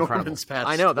of incredible. Norman's past.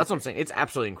 I know, that's what I'm saying. It's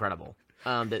absolutely incredible.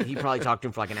 That he probably talked to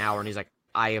him for like an hour, and he's like,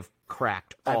 "I have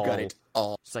cracked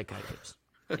all psychiatrists,"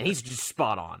 and he's just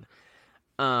spot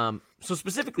on. So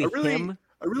specifically him.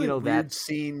 A really weird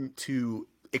scene to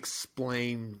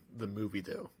explain the movie,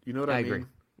 though. You know what I mean? Agree.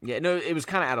 Yeah, no, it was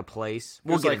kind of out of place.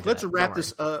 We'll get let's wrap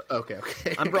this up. Okay.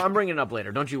 I'm bringing it up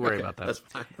later. Don't you worry about that. That's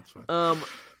fine.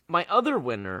 My other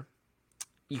winner,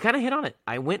 you kind of hit on it.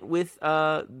 I went with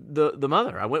the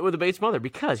mother. I went with the Bates mother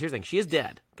because here's the thing: she is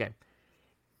dead. Okay,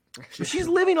 but she's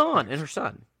living on in her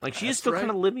son. Like she is still kind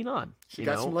of living on. She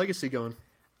got some legacy going.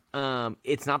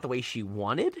 It's not the way she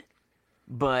wanted.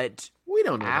 But we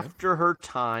don't know after her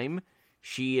time,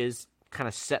 she is kind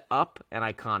of set up an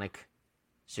iconic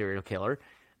serial killer,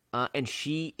 and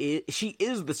she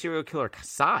is the serial killer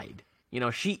side. You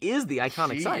know, she is the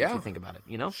iconic side. If you think about it,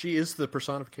 you know, she is the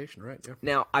personification, right? Yeah.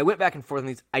 Now, I went back and forth on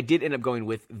these. I did end up going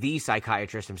with the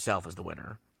psychiatrist himself as the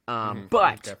winner,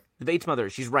 but the Bates mother,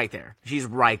 she's right there. She's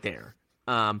right there.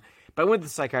 But I went with the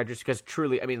psychiatrist because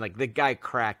truly, I mean, like the guy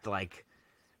cracked like.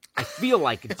 I feel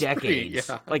like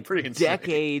decades,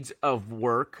 decades of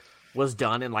work was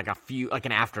done in like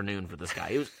an afternoon for this guy.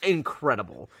 It was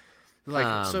incredible.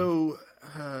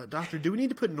 Doctor, do we need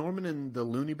to put Norman in the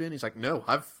loony bin? He's like, no,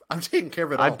 I've taken care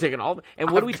of it all. I've taken all. And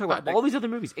what do we talk about? All these other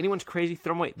movies. Anyone's crazy,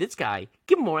 throw them away. This guy,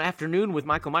 give him more afternoon with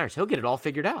Michael Myers. He'll get it all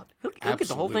figured out. He'll get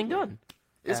the whole thing done.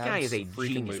 This guy is a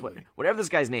genius. Whatever this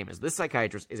guy's name is, this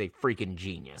psychiatrist is a freaking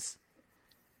genius.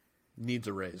 Needs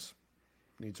a raise.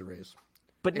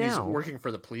 But and now he's working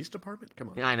for the police department. Come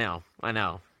on. Yeah, I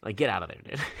know. Like, get out of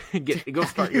there, dude. Go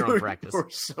start your own practice.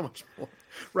 Or so much more.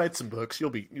 Write some books.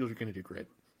 You're going to do great.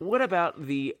 What about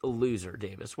the loser,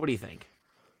 Davis? What do you think?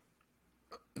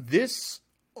 This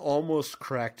almost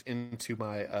cracked into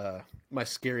my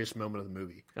scariest moment of the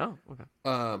movie. Oh,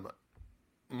 okay.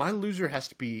 My loser has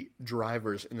to be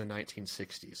drivers in the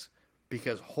 1960s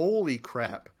because holy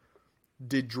crap.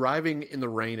 Did driving in the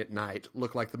rain at night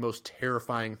look like the most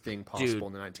terrifying thing possible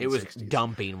in the 1960s? It was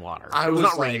dumping water. It was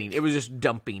not raining. It was just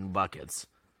dumping buckets.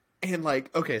 And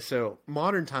like, okay, so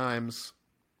modern times,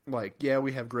 like, yeah,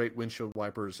 we have great windshield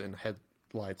wipers and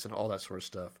headlights and all that sort of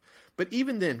stuff. But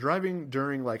even then, driving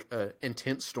during like an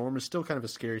intense storm is still kind of a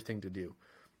scary thing to do.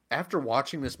 After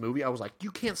watching this movie, I was like, you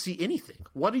can't see anything.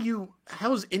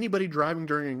 How is anybody driving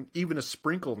during even a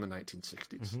sprinkle in the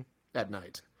 1960s at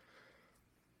night?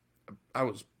 I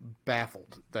was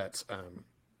baffled that,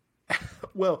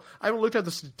 well, I haven't looked at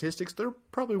the statistics. There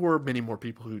probably were many more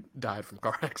people who died from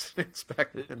car accidents back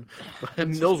then.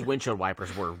 And those windshield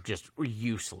wipers were just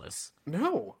useless.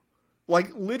 No.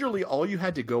 Like, literally all you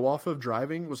had to go off of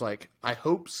driving was like, I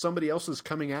hope somebody else is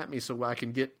coming at me so I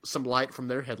can get some light from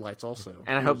their headlights also.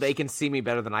 And I hope they can see me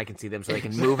better than I can see them so they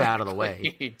can move out of the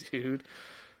way. Dude.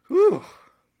 Whew.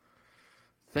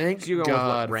 Thank So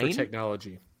God for rain?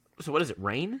 technology. So what is it,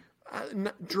 rain?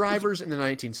 Drivers in the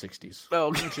 1960s. Oh,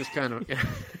 okay. Which is kind of...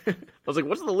 I was like,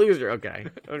 what's the loser? Okay.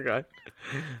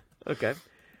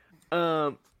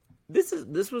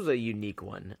 This was a unique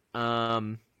one.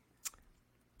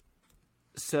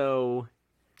 So,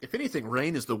 if anything,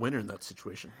 Rain is the winner in that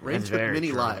situation. Rain That's took very many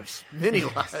true. lives. Many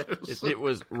lives. it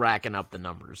was racking up the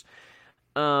numbers.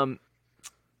 Norman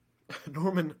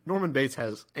Bates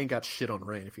ain't got shit on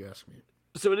Rain, if you ask me.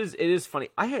 So it is funny.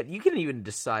 You can even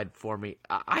decide for me.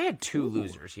 I had two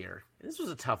losers here. This was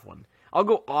a tough one. I'll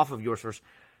go off of yours first.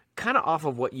 Kind of off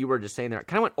of what you were just saying there.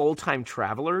 Kind of went Old Time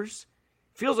Travelers.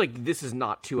 Feels like this is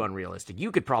not too unrealistic.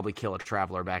 You could probably kill a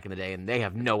traveler back in the day, and they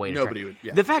have no way to Nobody would,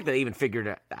 yeah. The fact that they even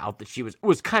figured out that she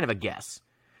was kind of a guess.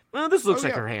 Well, this looks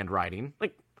like her handwriting.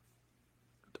 Like,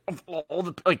 of all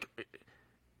the, like,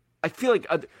 I feel like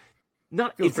it's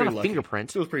not a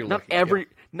fingerprint. It was pretty not lucky.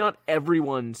 Not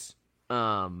everyone's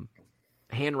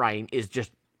handwriting is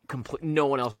just complete. No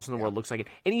one else in the world looks like it.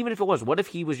 And even if it was, what if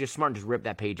he was just smart and just ripped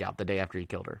that page out the day after he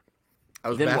killed her? I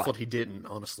was baffled he didn't,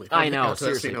 honestly. I know,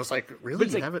 seriously. I was like, really?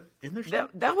 You like, have it in there?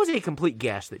 That was a complete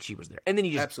guess that she was there. And then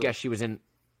you just Absolutely. guess she was in,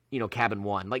 cabin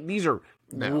 1. Like, these are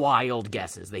wild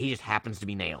guesses that he just happens to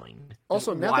be nailing.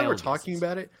 Also, now that we're Wild talking guesses.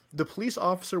 about it, the police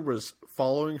officer was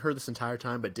following her this entire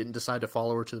time, but didn't decide to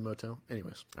follow her to the motel.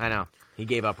 Anyways. I know. He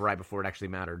gave up right before it actually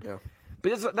mattered. Yeah.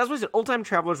 But that's why I said Old Time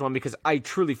Travelers one, because I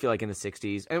truly feel like in the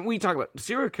 60s, and we talk about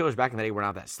serial killers back in the day were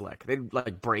not that slick. They'd,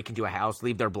 like, break into a house,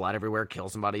 leave their blood everywhere, kill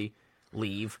somebody,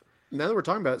 leave. Now that we're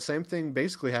talking about it, same thing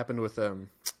basically happened with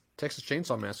Texas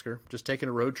Chainsaw Massacre. Just taking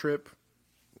a road trip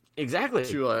Exactly.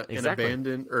 to an Exactly.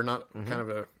 abandoned, or not, kind of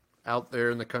a out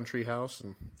there in the country house.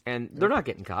 And they're not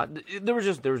getting caught. There was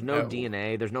no No.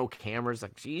 DNA. There's no cameras.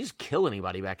 Like, you just kill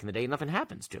anybody back in the day, nothing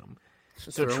happens to them.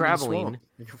 Just So throw 'em in the traveling, swamp.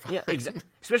 You're fine. yeah, exactly.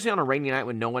 Especially on a rainy night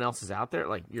when no one else is out there,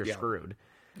 like you're Yeah. screwed.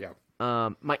 Yeah.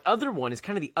 My other one is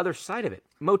kind of the other side of it.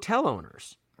 Motel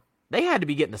owners, they had to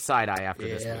be getting the side eye after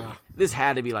this Yeah. movie. This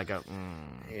had to be like a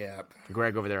Yeah.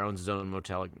 Greg over there owns his own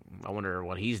motel. Like, I wonder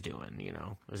what he's doing.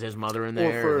 Is his mother in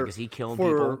there? Or Like, is he killing for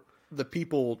people? the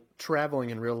people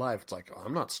traveling in real life, it's like, oh,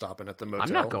 I'm not stopping at the motel.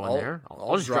 I'm not going there.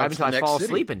 I'll just drive to until the I next fall city.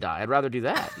 asleep and die. I'd rather do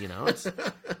that. It's,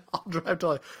 I'll drive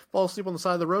till I fall asleep on the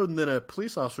side of the road, and then a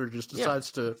police officer just decides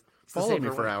to follow me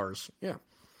safer for way. hours. Yeah.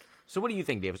 So what do you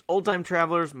think, Davis? Old time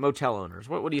travelers, motel owners.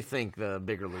 What do you think the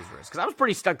bigger loser is? Because I was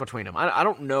pretty stuck between them. I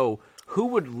don't know who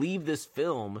would leave this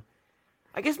film.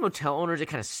 I guess motel owners, it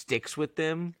kind of sticks with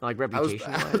them, like I was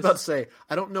reputation-wise. about to say,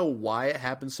 I don't know why it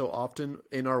happens so often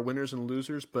in our winners and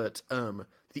losers, but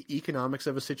the economics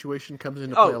of a situation comes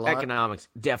into play a lot. Economics,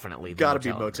 definitely. Gotta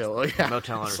be motel. owners. Yeah.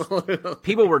 Motel owners. Absolutely.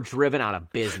 People were driven out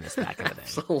of business back in the day.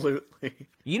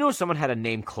 Absolutely. Someone had a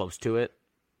name close to it.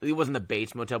 It wasn't the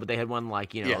Bates Motel, but they had one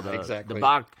like, Yeah, the exactly.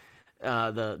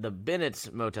 the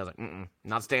Bennett's Motel. Like,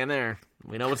 not staying there.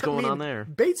 We know what's going on there.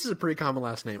 Bates is a pretty common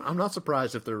last name. I'm not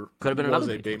surprised if there Could have been was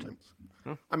another a Bates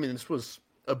Bateman. I mean, this was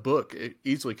a book. It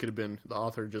easily could have been the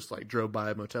author just like drove by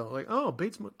a motel, like, oh,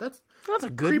 Bates, that's That's a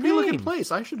good creepy name. looking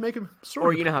place. I should make him sort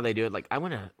Or of. you know how they do it? Like, I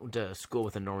went to school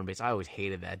with a Norman Bates. I always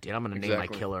hated that dude. I'm going to name my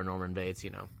Exactly. killer Norman Bates,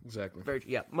 Exactly.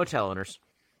 Motel owners.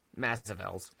 Massive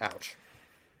L's. Ouch.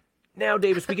 Now,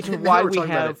 Davis, we get to Now why we're we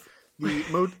talking about have... it.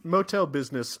 The motel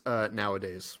business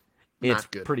nowadays. It's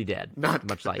Not good. pretty dead. Not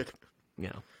much good. like,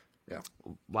 Yeah. a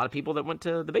lot of people that went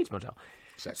to the Bates Motel.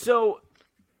 Exactly. So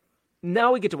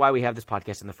now we get to why we have this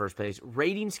podcast in the first place.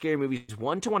 Rating scary movies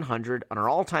 1 to 100 on our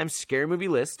all-time scary movie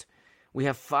list. We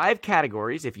have 5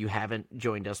 categories. If you haven't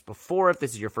joined us before, if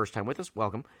this is your first time with us,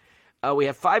 welcome. We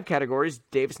have 5 categories.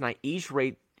 Davis and I each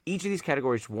rate each of these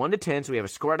categories 1 to 10. So we have a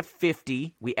score out of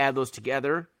 50. We add those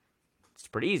together. It's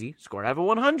pretty easy. Score out of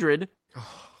 100.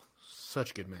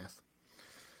 Such good math.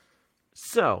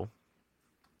 So,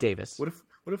 Davis.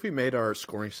 What if we made our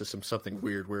scoring system something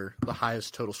weird where the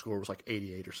highest total score was like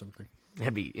 88 or something?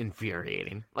 That'd be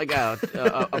infuriating. Like a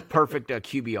perfect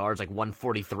QBR is like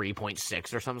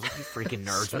 143.6 or something. Like, you freaking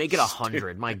nerds. Make it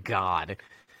 100. My God.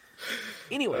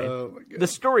 Anyway, Oh, my God. the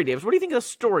story, Davis. What do you think of the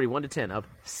story, 1 to 10, of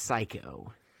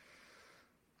Psycho?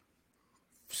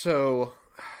 So,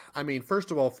 I mean,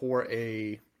 first of all, for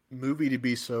a movie to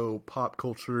be so pop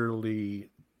culturally,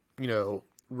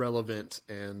 relevant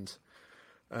and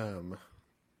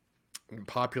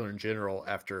popular in general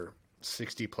after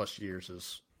 60 plus years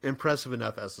is impressive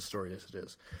enough as the story as it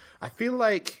is. I feel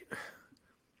like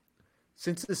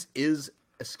since this is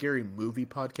a scary movie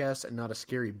podcast and not a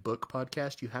scary book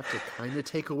podcast, you have to kind of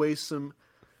take away some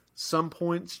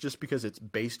points just because it's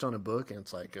based on a book, and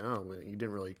it's like, oh, well, you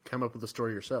didn't really come up with the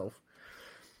story yourself.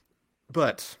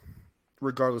 But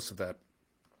regardless of that,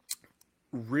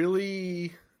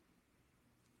 really,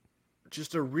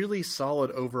 just a really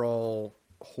solid overall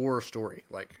horror story.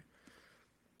 Like,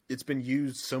 it's been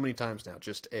used so many times now.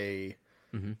 Just a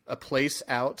place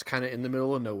out kind of in the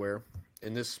middle of nowhere.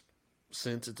 In this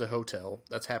sense, it's a hotel.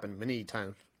 That's happened many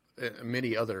times,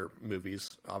 many other movies,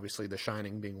 obviously The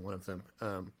Shining being one of them.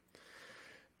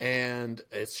 And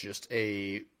it's just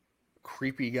a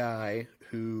creepy guy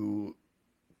who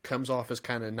comes off as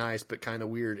kind of nice but kind of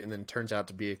weird, and then turns out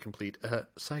to be a complete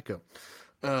psycho.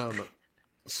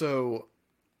 So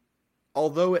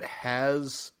although it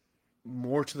has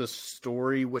more to the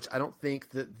story, which I don't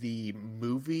think that the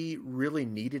movie really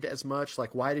needed as much.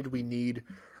 Like, why did we need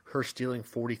her stealing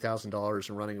 $40,000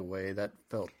 and running away? That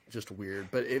felt just weird.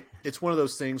 But it's one of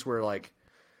those things where, like,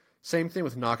 same thing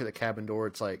with Knock at the Cabin Door.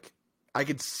 It's like, I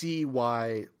could see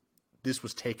why this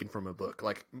was taken from a book.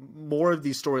 Like, more of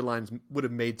these storylines would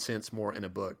have made sense more in a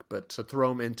book, but to throw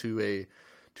them into a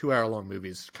 2-hour-long movie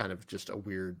is kind of just a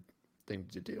weird thing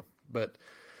to do. But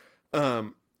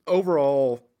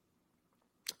overall,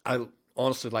 I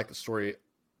honestly like the story.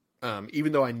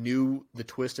 Even though I knew the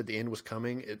twist at the end was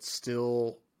coming,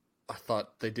 I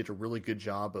thought they did a really good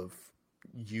job of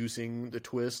using the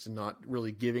twist and not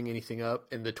really giving anything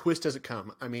up. And the twist doesn't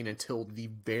come, until the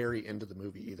very end of the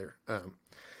movie either.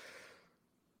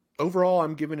 Overall,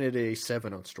 I'm giving it a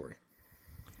 7 on story.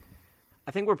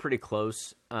 I think we're pretty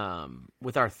close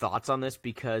with our thoughts on this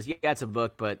because, yeah, it's a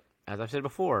book, but as I've said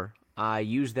before, I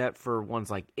use that for ones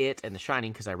like It and The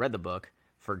Shining because I read the book.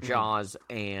 For Jaws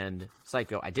and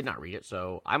Psycho, I did not read it,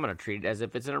 so I'm going to treat it as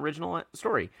if it's an original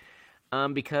story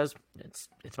because it's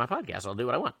my podcast. I'll do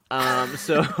what I want.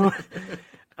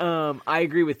 I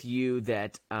agree with you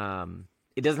that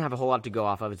it doesn't have a whole lot to go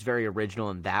off of. It's very original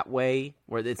in that way,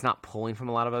 where it's not pulling from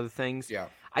a lot of other things. Yeah.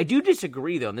 I do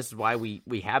disagree, though, and this is why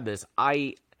we have this.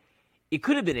 It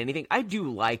could have been anything. I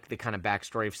do like the kind of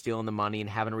backstory of stealing the money and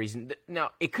having a reason.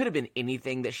 Now, it could have been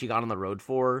anything that she got on the road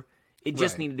for. It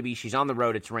just needed to be, she's on the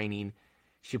road, it's raining,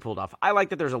 she pulled off. I like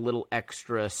that there's a little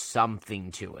extra something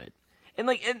to it. And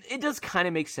it does kind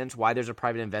of make sense why there's a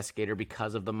private investigator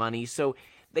because of the money. So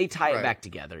they tie it back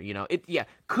together, you know.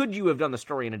 Could you have done the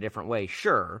story in a different way?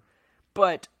 Sure.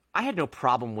 But I had no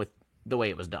problem with the way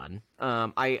it was done.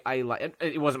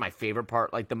 It wasn't my favorite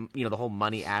part, like the whole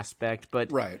money aspect,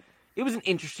 but it was an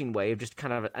interesting way of just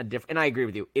kind of a different, and I agree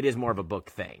with you, it is more of a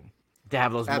book thing. To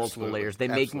have those multiple layers. They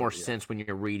make more sense when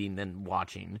you're reading than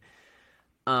watching.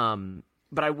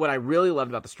 But what I really loved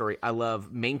about the story, I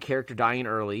love main character dying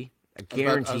early. I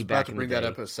guarantee I was back about to in bring the day. that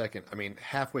up in a second.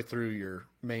 Halfway through, your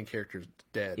main character's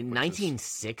dead. In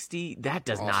 1960, that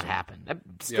does not happen. That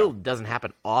still doesn't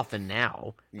happen often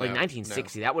now. No,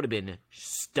 1960, that would have been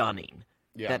stunning.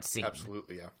 Yeah, that scene.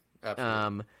 Absolutely, yeah.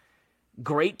 Absolutely.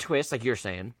 Great twist, like you're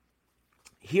saying.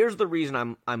 Here's the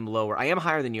reason I'm lower. I am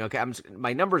higher than you. Okay,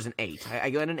 my number's an 8.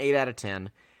 I go in an 8 out of 10.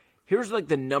 Here's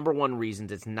the number one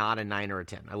reasons it's not a 9 or a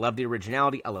 10. I love the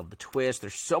originality. I love the twist.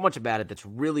 There's so much about it that's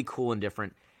really cool and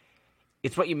different.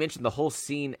 It's what you mentioned, the whole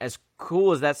scene. As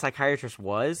cool as that psychiatrist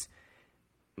was,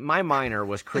 my minor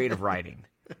was creative writing.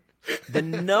 The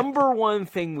number one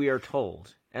thing we are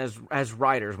told as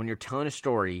writers when you're telling a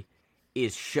story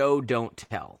is show, don't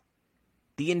tell.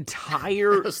 The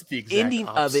entire ending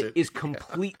of it is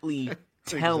completely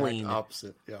telling.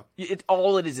 Opposite, yeah.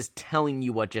 All it is telling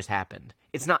you what just happened.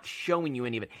 It's not showing you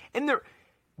any of it. And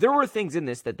there were things in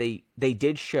this that they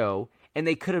did show, and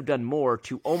they could have done more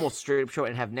to almost straight up show it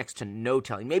and have next to no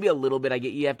telling. Maybe a little bit. I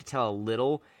get you have to tell a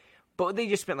little, but they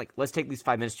just spent let's take these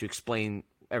 5 minutes to explain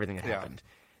everything that happened.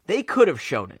 They could have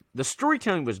shown it. The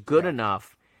storytelling was good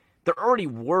enough. There already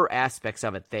were aspects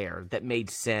of it there that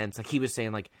made sense. Like he was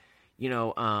saying,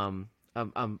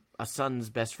 a son's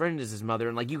best friend is his mother,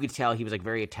 and you could tell he was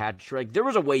very attached to her. There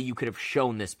was a way you could have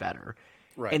shown this better,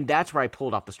 and that's where I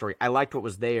pulled off the story. I liked what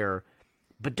was there,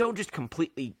 but don't just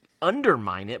completely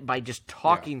undermine it by just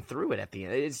talking through it at the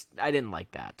end. I didn't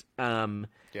like that. I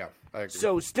agree.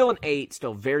 So still an 8,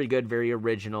 still very good, very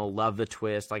original. Love the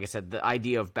twist. Like I said, the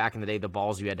idea of back in the day, the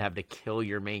balls you had to have to kill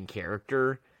your main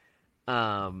character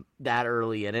that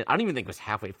early in it. I don't even think it was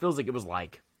halfway. It feels like it was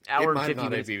hour and 50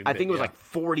 minutes. I think it was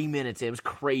 40 minutes. It was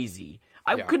crazy.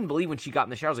 I couldn't believe when she got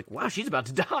in the shower. I was like, wow, she's about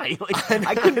to die.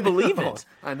 I couldn't believe it.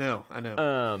 I know.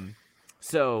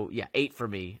 So, yeah, 8 for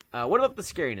me. What about the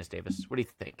scariness, Davis? What do you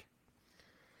think?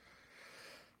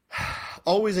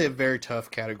 Always a very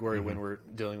tough category when we're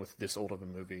dealing with this old of a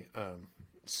movie.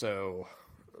 So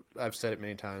I've said it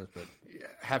many times, but you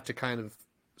have to kind of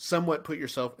somewhat put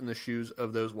yourself in the shoes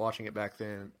of those watching it back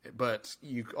then. But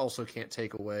you also can't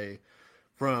take away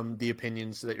from the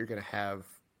opinions that you're going to have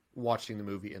watching the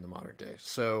movie in the modern day.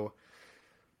 So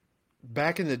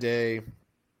back in the day,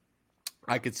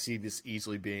 I could see this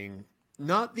easily being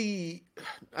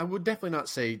I would definitely not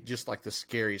say just like the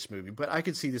scariest movie, but I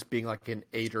could see this being like an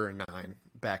 8 or a 9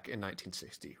 back in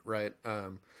 1960, right?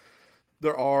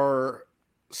 There are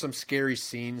some scary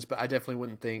scenes, but I definitely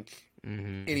wouldn't think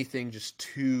anything just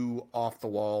too off the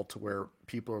wall to where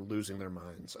people are losing their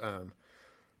minds.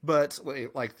 But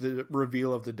like the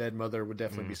reveal of the dead mother would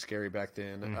definitely be scary back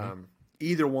then.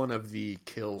 Either one of the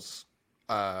kills,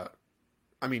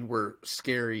 were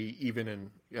scary even in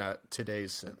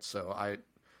today's sense. So I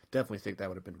definitely think that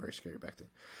would have been very scary back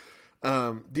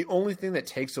then. The only thing that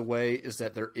takes away is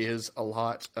that there is a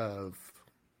lot of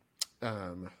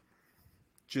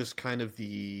just kind of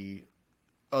the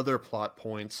other plot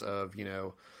points of,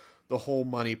 the whole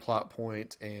money plot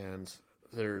point. And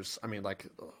there's, the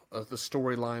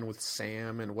storyline with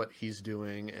Sam and what he's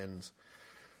doing. And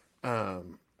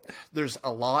there's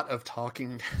a lot of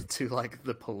talking to like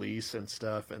the police and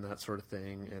stuff and that sort of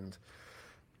thing. And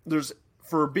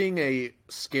for being a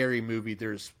scary movie,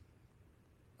 there's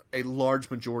a large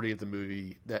majority of the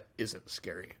movie that isn't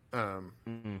scary.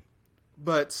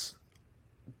 But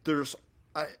there's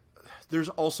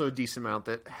also a decent amount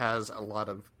that has a lot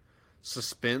of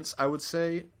suspense, I would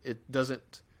say. It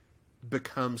doesn't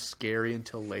become scary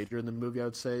until later in the movie, I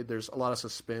would say. There's a lot of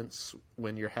suspense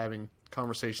when you're having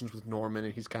conversations with Norman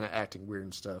and he's kind of acting weird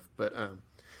and stuff. But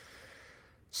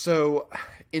so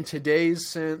in today's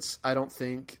sense, I don't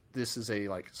think this is a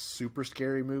like super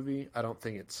scary movie. I don't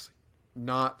think it's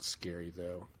not scary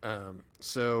though.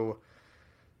 So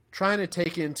trying to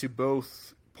take into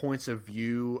both points of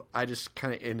view, I just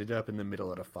kind of ended up in the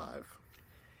middle at a 5.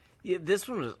 Yeah, this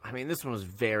one was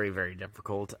very, very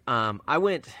difficult. I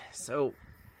went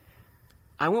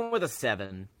with a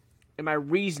 7, and my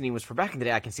reasoning was for back in the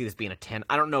day, I can see this being a 10.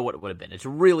 I don't know what it would have been. It's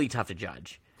really tough to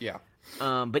judge. Yeah.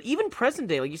 But even present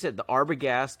day, like you said, the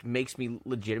Arbogast makes me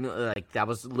legitimately, like, that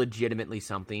was legitimately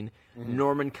something.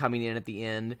 Norman coming in at the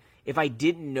end. If I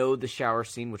didn't know the shower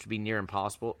scene, which would be near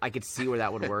impossible, I could see where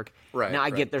that would work. Now, I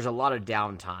get there's a lot of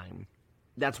downtime.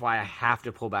 That's why I have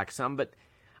to pull back some, but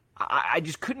I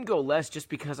just couldn't go less just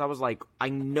because I was like, I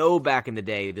know back in the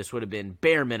day this would have been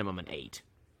bare minimum an 8.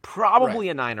 Probably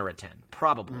a 9 or a 10.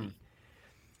 Probably.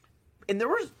 And there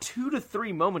were 2 to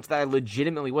 3 moments that I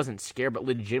legitimately wasn't scared, but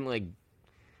legitimately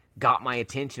got my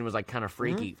attention, was like kind of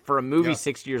freaky. For a movie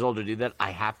 60 years old to do that,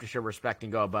 I have to show respect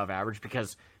and go above average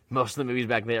because most of the movies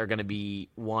back there are going to be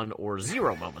 1 or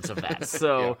 0 moments of that.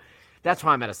 So that's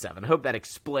why I'm at a 7. I hope that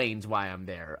explains why I'm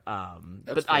there.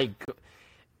 But fair.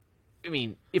 I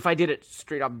mean, if I did it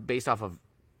straight up based off of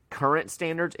current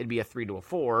standards, it'd be a 3 to a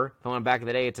 4. If I went back in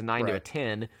the day, it's a 9 to a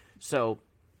 10. So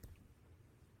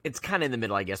it's kind of in the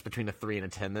middle, I guess, between a 3 and a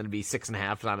 10. Then it'd be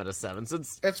 6.5, and I'm at a 7. So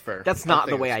that's fair. That's not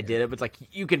the way I did it, but it's like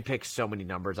you can pick so many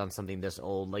numbers on something this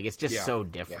old. Like it's just so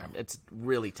different. It's a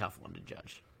really tough one to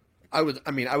judge. I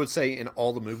would say in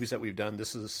all the movies that we've done,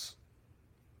 this is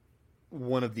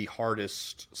one of the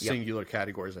hardest singular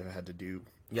categories I've had to do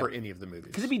for any of the movies.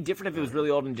 Because it'd be different if it was really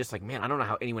old and just like, man, I don't know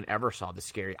how anyone ever saw this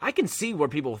scary. I can see where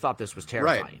people thought this was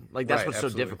terrifying. Right. Like that's what's so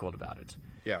difficult about it.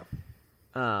 Yeah.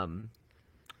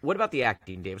 What about the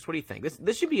acting, Davis? What do you think?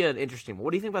 This should be an interesting one.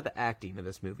 What do you think about the acting of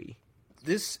this movie?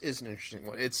 This is an interesting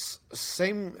one. It's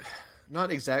same, not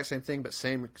exact same thing, but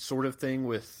same sort of thing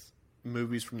with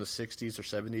movies from the 60s or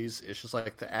 70s. It's just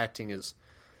like the acting is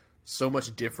so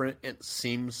much different. It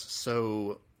seems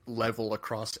so level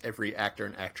across every actor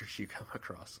and actress you come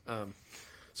across.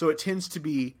 So it tends to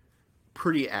be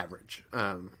pretty average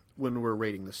when we're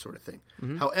rating this sort of thing.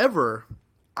 However,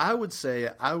 I would say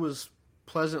I was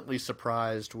pleasantly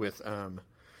surprised with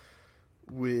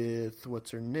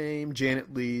what's her name,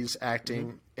 Janet Leigh's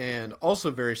acting, and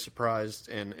also very surprised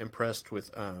and impressed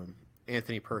with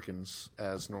Anthony Perkins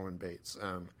as Norman Bates.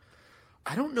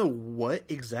 I don't know what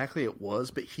exactly it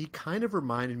was, but he kind of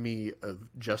reminded me of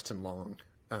Justin Long.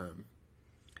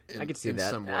 I can see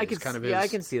that. I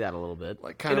can see that a little bit.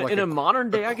 Like in a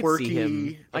modern day, I could see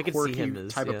him. I could see him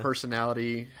as type of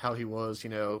personality, how he was.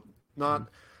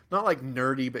 Not like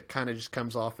nerdy, but kind of just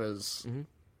comes off as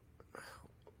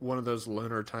one of those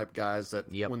loner type guys that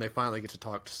when they finally get to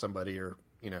talk to somebody, or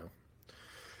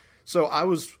So I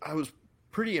was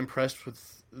pretty impressed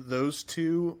with those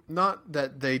two. Not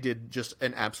that they did just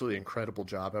an absolutely incredible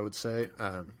job, I would say,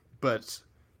 but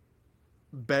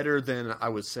better than I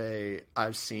would say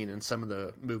I've seen in some of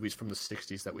the movies from the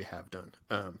 60s that we have done.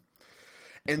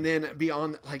 And then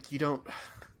beyond, like,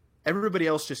 everybody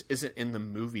else just isn't in the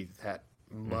movie that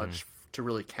much to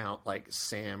really count like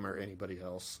Sam or anybody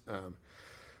else.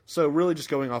 So really just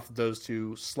going off of those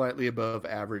two, slightly above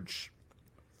average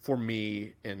for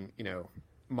me in,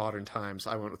 modern times,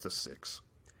 I went with a 6.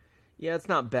 Yeah, it's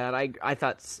not bad. I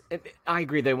thought I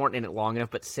agree they weren't in it long enough,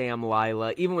 but Sam,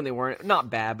 Lila, even when they weren't, not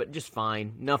bad, but just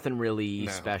fine. Nothing really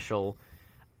special.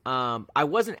 I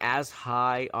wasn't as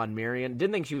high on Marion.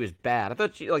 Didn't think she was bad. I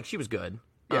thought she was good.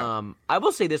 Yeah. I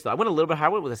will say this though. I went a little bit higher.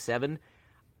 I went with a 7.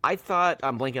 I thought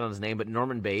I'm blanking on his name, but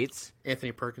Norman Bates,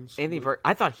 Anthony Perkins.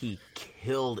 I thought he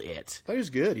killed it. I thought he was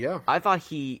good. Yeah. I thought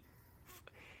he,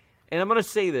 and I'm gonna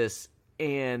say this,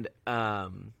 and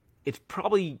it's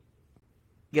probably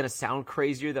gonna sound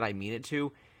crazier than I mean it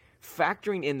to.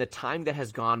 Factoring in the time that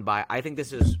has gone by, I think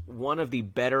this is one of the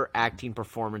better acting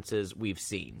performances we've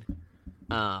seen.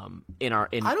 I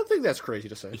don't think that's crazy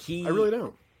to say. I really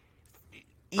don't.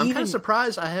 I'm kind of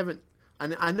surprised I haven't.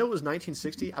 I know it was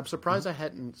 1960. I'm surprised I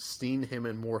hadn't seen him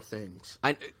in more things.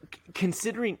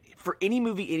 Considering for any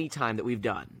movie, any time that we've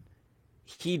done,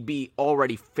 he'd be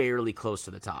already fairly close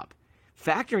to the top.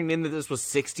 Factoring in that this was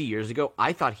 60 years ago,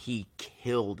 I thought he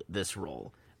killed this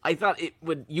role. I thought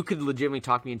you could legitimately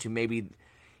talk me into maybe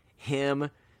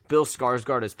him, Bill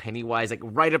Skarsgård as Pennywise, like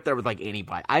right up there with like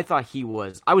anybody. I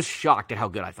was shocked at how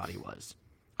good I thought he was.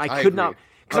 I could not,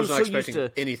 because I'm so used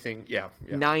to anything. Yeah.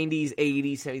 90s,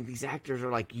 80s, 70s. These actors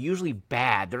are like usually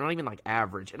bad. They're not even like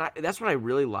average. And that's what I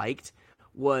really liked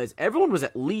was everyone was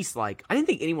at least like, I didn't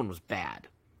think anyone was bad.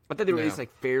 I thought they were at least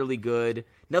like fairly good.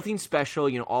 Nothing special,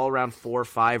 all around 4 or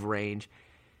 5 range.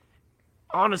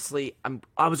 Honestly,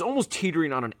 I was almost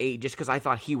teetering on an 8 just because I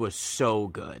thought he was so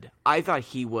good. I thought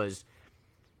he was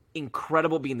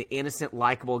incredible being the innocent,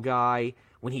 likable guy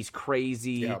when he's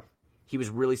crazy. Yeah. He was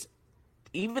really...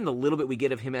 Even the little bit we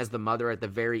get of him as the mother at the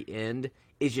very end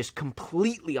is just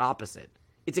completely opposite.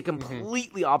 It's a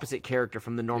completely opposite character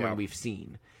from the Norman we've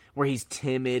seen, where he's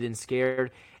timid and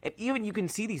scared. And even you can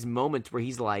see these moments where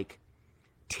he's like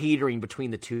teetering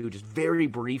between the two just very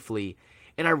briefly.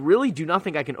 And I really do not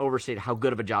think I can overstate how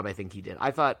good of a job I think he did.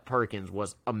 I thought Perkins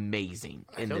was amazing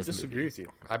in this movie. I don't disagree with you.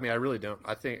 I mean, I really don't.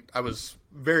 I think I was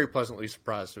very pleasantly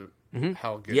surprised at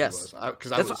how good he was.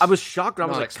 I was shocked. I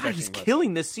was like, God, he's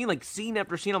killing this scene. Like, scene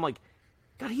after scene, I'm like,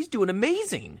 God, he's doing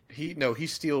amazing. He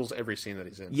steals every scene that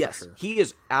he's in. Yes, for sure. He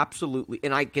is absolutely.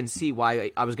 And I can see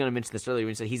why I was going to mention this earlier when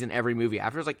you said he's in every movie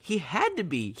after. I was like, he had to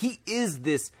be. He is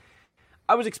this.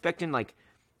 I was expecting, like,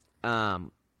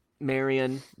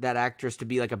 Marion, that actress, to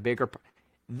be like a bigger.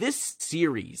 This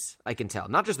series, I can tell,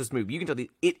 not just this movie. You can tell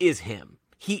it is him.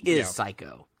 He is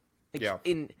Psycho.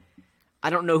 I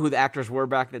don't know who the actors were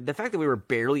back then. The fact that we were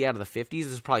barely out of the 50s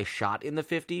is probably shot in the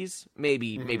 50s,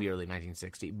 maybe early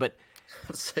 1960. But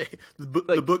let's say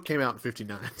the book came out in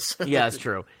 59. So. Yeah, that's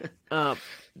true.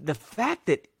 The fact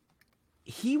that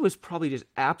he was probably just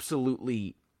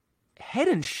absolutely head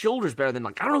and shoulders better than,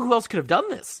 like, I don't know who else could have done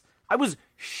this. I was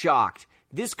shocked.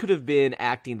 This could have been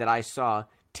acting that I saw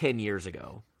 10 years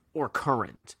ago or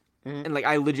current. And, like,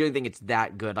 I legitimately think it's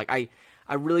that good. Like, I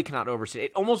really cannot overstate it.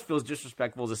 It almost feels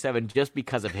disrespectful as a 7 just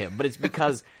because of him. But it's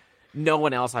because no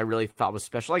one else I really thought was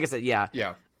special. Like I said, yeah.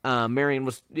 Marion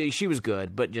was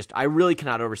good. But just, I really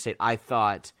cannot overstate. I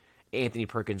thought Anthony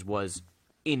Perkins was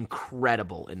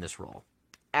incredible in this role.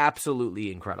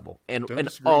 Absolutely incredible. And an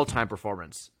all-time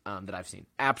performance that I've seen.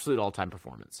 Absolute all-time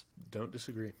performance. Don't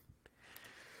disagree.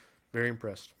 Very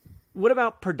impressed. What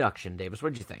about production, Davis?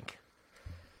 What did you think?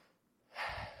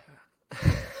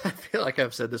 I feel like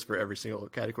I've said this for every single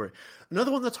category.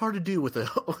 Another one that's hard to do with an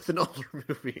older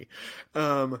movie.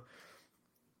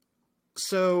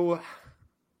 So,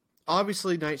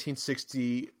 obviously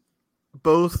 1960,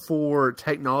 both for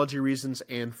technology reasons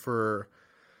and for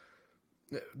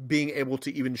being able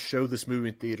to even show this movie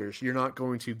in theaters, you're not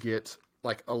going to get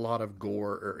like a lot of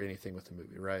gore or anything with the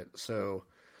movie, right? So,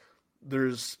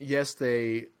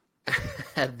 they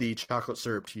had the chocolate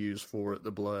syrup to use for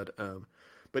the blood,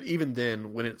 but even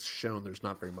then, when it's shown, there's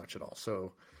not very much at all.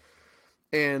 So,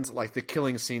 and like the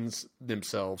killing scenes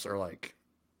themselves are like,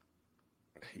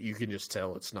 you can just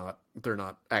tell they're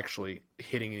not actually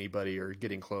hitting anybody or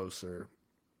getting close, or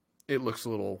it looks a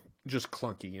little just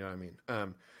clunky, you know what I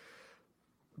mean?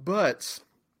 But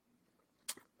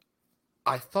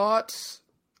I thought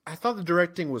the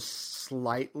directing was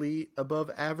slightly above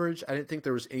average. I didn't think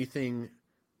there was anything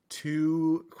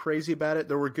too crazy about it.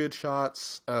 There were good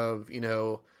shots of,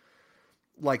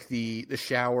 like the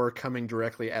shower coming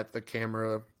directly at the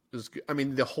camera. I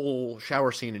mean, the whole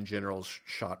shower scene in general is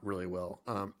shot really well.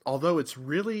 Although it's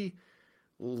really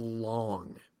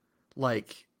long.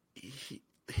 Like,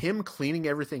 him cleaning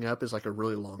everything up is like a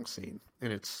really long scene.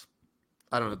 And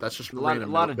I don't know. That's just A lot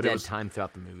random of note, but dead time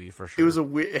throughout the movie for it sure. was a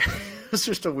weird. It was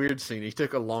just a weird scene. He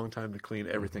took a long time to clean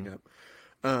everything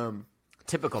up.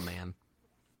 Typical man.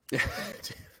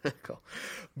 Typical.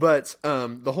 But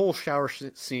the whole shower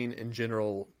scene in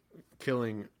general,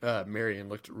 killing Marion,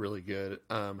 looked really good.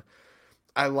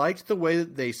 I liked the way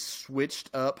that they switched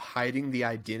up hiding the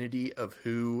identity of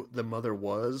who the mother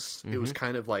was. It was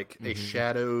kind of like a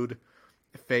shadowed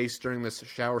face during this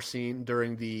shower scene.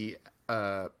 During the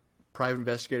private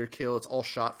investigator kill, it's all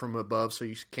shot from above, so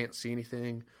you can't see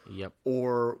anything. Yep.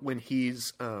 Or when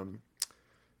he's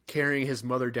carrying his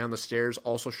mother down the stairs,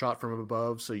 also shot from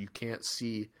above, so you can't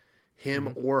see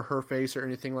him or her face or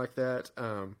anything like that.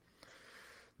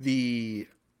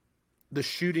 The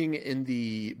shooting in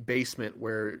the basement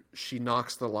where she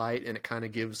knocks the light and it kind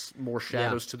of gives more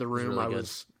shadows to the room, really I good.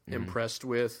 was impressed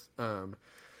with. And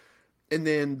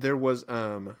then there was,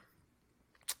 well,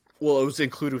 it was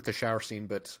included with the shower scene,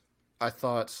 but I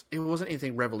thought it wasn't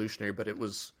anything revolutionary, but it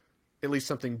was at least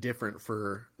something different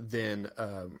for then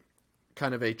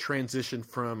kind of a transition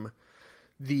from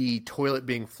the toilet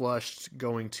being flushed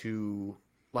going to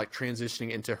like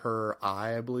transitioning into her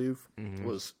eye, I believe,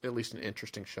 was at least an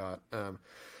interesting shot.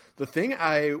 The thing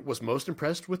I was most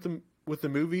impressed with the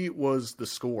movie was the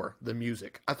score, the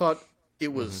music. I thought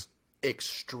it was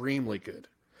extremely good,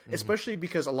 especially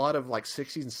because a lot of like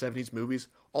 60s and 70s movies,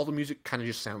 all the music kind of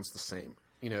just sounds the same.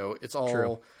 You know, it's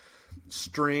all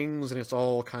strings and it's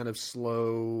all kind of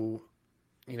slow,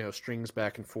 you know, strings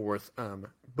back and forth.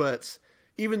 But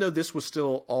even though this was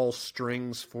still all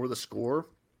strings for the score,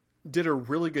 did a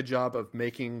really good job of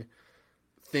making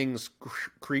things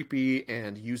creepy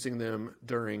and using them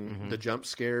during the jump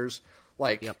scares.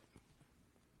 Like,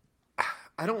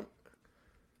 I don't...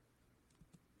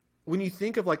 When you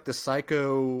think of, like, the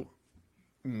Psycho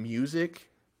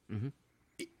music,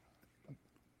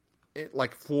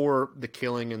 like, for the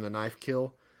killing and the knife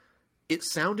kill, it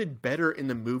sounded better in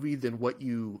the movie than what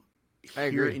you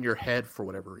hear in your head for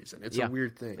whatever reason. It's a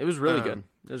weird thing. It was really good.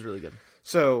 It was really good.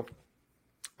 So...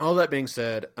 all that being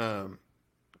said,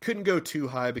 couldn't go too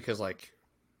high because, like,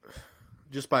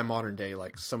 just by modern day,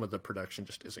 like, some of the production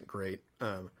just isn't great.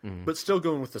 But still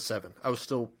going with the 7. I was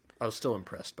still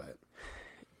impressed by it.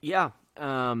 Yeah.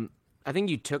 I think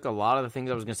you took a lot of the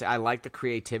things I was going to say. I like the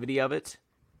creativity of it.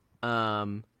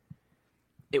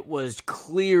 It was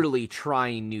clearly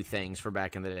trying new things for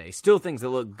back in the day. Still things that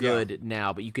look good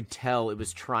now, but you could tell it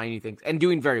was trying new things and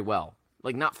doing very well.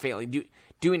 Like, not failing.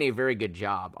 Doing a very good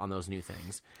job on those new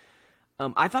things.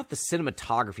 I thought the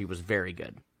cinematography was very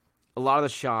good. A lot of the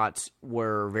shots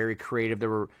were very creative. There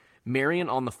were Marion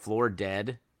on the floor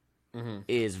dead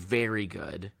is very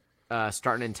good.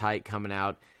 Starting in tight, coming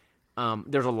out.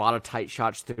 There's a lot of tight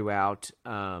shots throughout.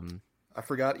 I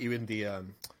forgot even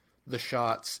the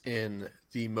shots in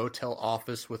the motel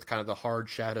office with kind of the hard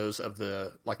shadows of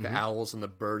the the owls and the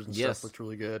birds and stuff looked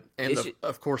really good. And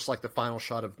of course, like the final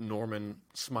shot of Norman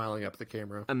smiling up at the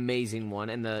camera. Amazing one.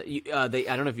 And I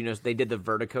don't know if you noticed, they did the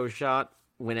vertigo shot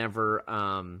whenever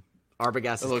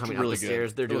Arbogast is coming up the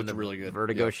stairs. They're doing the really good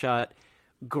vertigo shot.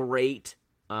 Great.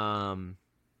 I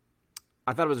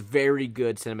thought it was very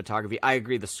good cinematography. I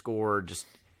agree. The score just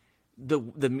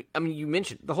I mean, you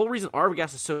mentioned the whole reason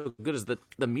Arbogast is so good is that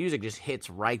the music just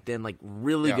hits right then, like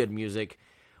really good music.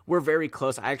 We're very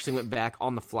close. I actually went back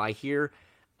on the fly here.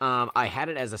 I had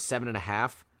it as a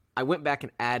 7.5. I went back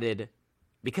and added,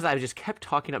 because I just kept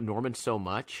talking up Norman so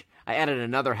much, I added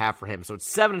another half for him. So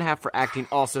it's 7.5 for acting,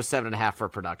 also 7.5 for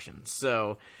production.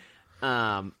 So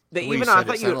I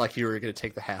thought sounded like you were going to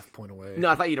take the half point away. No,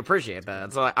 I thought you'd appreciate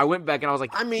that. So I went back and I was like,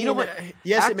 I mean, you know what?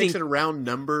 Yes, it makes it a round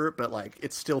number, but like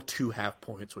it's still 2 half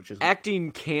points, which is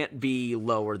acting can't be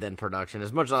lower than production.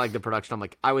 As much as I like the production, I'm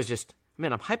like, I'm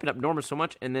hyping up Norman so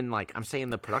much, and then like I'm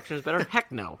saying the production is better.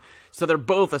 Heck no. So they're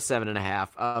both a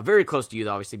 7.5. Very close to you,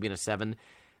 though, obviously being a 7.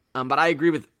 But I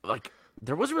agree with like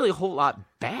there wasn't really a whole lot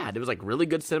bad. It was like really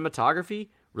good cinematography,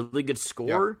 really good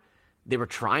score. Yep. They were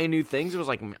trying new things. It was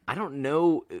like, I don't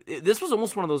know. This was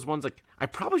almost one of those ones, like, I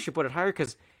probably should put it higher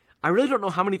because I really don't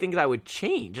know how many things I would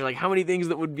change. Like, how many things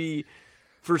that would be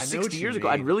for 60 years ago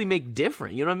I'd really make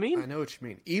different. You know what I mean? I know what you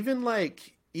mean.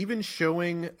 Even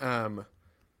showing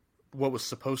what was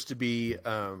supposed to be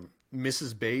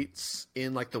Mrs. Bates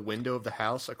in, like, the window of the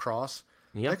house across.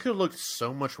 Yep. That could have looked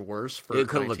so much worse for It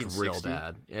could have looked real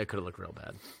bad. Yeah, it could have looked real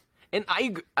bad. And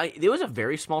it was a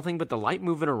very small thing, but the light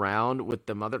moving around with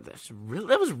the mother,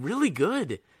 that was really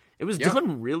good. It was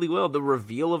done really well. The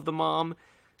reveal of the mom,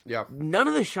 Yeah. None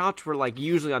of the shots were like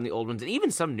usually on the old ones, and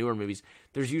even some newer movies,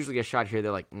 there's usually a shot here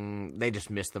they're like, they just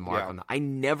missed the mark on that. I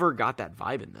never got that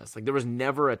vibe in this. Like, there was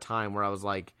never a time where I was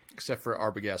like, except for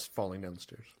Arbogast falling down the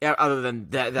stairs. Yeah, other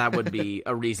than that would be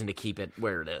a reason to keep it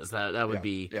where it is. That would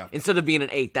be instead of being an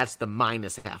 8, that's the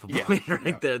minus half a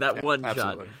point there. That one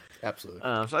absolutely. shot. Absolutely.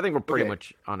 So I think we're pretty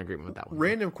much on agreement with that one.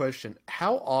 Random question: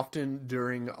 how often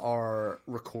during our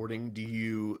recording do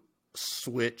you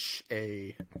switch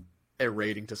a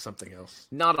rating to something else?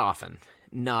 Not often.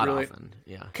 Not really? Often.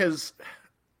 Yeah. Because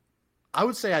I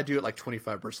would say I do it like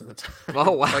 25% of the time.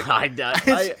 Oh wow!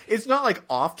 Like, it's not like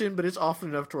often, but it's often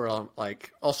enough to where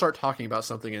I'll start talking about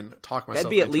something and talk myself. That'd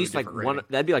be at least like one.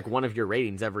 That'd be like one of your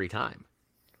ratings every time.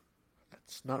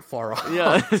 It's not far off.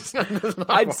 Yeah,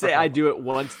 I'd say I do it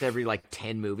once every like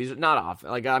 10 movies. Not often.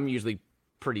 Like, I'm usually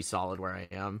pretty solid where I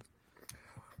am.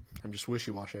 I'm just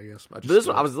wishy-washy, I guess.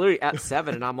 I was literally at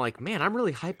 7, and I'm like, man, I'm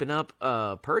really hyping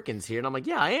up Perkins here, and I'm like,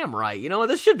 yeah, I am right. You know,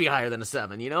 this should be higher than a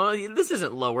 7. You know, this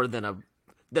isn't lower than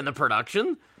the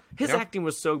production. His acting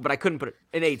was so, but I couldn't put it.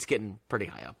 An 8's getting pretty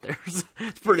high up there.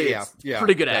 It's pretty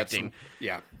good acting.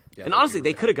 Yeah. And honestly,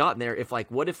 they could have gotten there if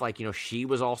she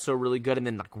was also really good, and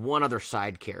then like one other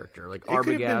side character, like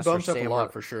Arbogast or Sam. Up a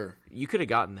lot for sure. You could have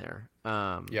gotten there.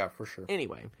 Yeah, for sure.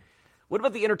 Anyway. What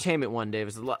about the entertainment one,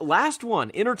 Davis? The last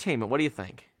one, entertainment. What do you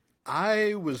think?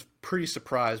 I was pretty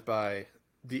surprised by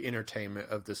the entertainment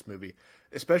of this movie,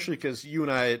 especially because you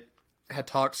and I had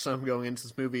talked some going into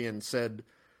this movie and said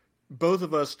both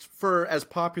of us, for as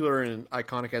popular and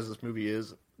iconic as this movie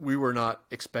is, we were not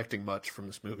expecting much from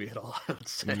this movie at all. I would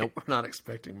say. Nope. We're not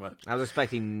expecting much. I was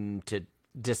expecting to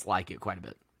dislike it quite a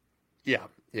bit. Yeah.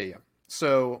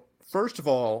 So, first of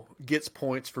all, gets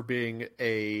points for being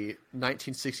a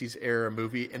 1960s era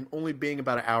movie and only being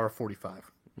about an hour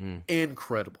 45.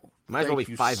 Incredible. Might as well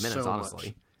be 5 minutes,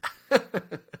 honestly.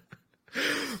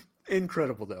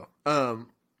 Incredible, though.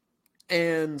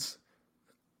 And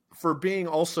for being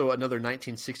also another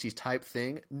 1960s type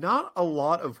thing, not a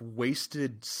lot of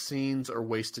wasted scenes or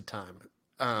wasted time,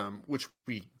 which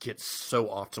we get so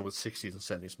often with 60s and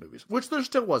 70s movies, which there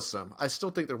still was some. I still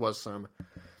think there was some.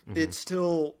 It's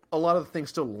still, a lot of the things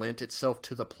still lent itself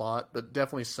to the plot, but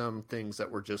definitely some things that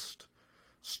were just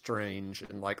strange,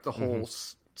 and like the whole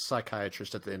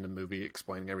psychiatrist at the end of the movie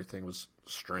explaining everything was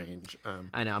strange.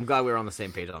 I know. I'm glad we were on the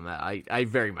same page on that. I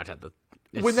very much had the...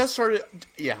 When that started,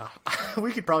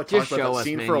 we could probably talk about that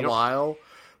scene for a while,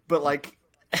 but like,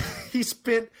 he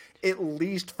spent at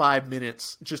least 5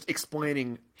 minutes just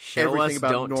explaining everything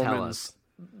about Norman's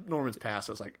past.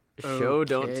 I was like, show,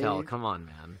 don't tell. Come on,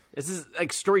 man. This is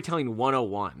like storytelling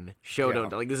 101. Show, don't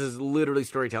tell. Like, this is literally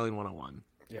storytelling 101.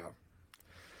 Yeah.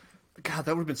 God,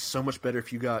 that would have been so much better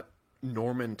if you got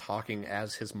Norman talking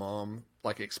as his mom,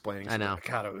 like explaining. I know.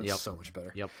 God, it was so much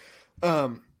better. Yep.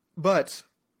 But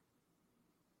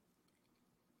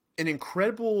an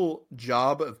incredible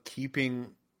job of keeping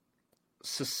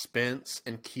suspense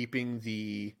and keeping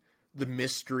the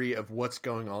mystery of what's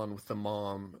going on with the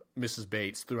mom, Mrs.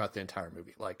 Bates, throughout the entire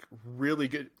movie. Like, really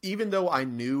good. Even though I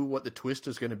knew what the twist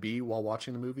was going to be while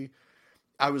watching the movie,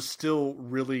 I was still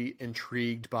really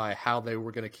intrigued by how they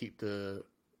were going to keep the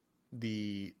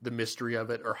mystery of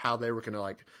it, or how they were going to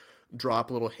like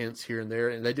drop little hints here and there.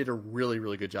 And they did a really,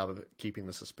 really good job of it, keeping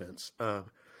the suspense.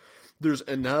 There's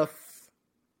enough.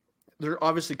 There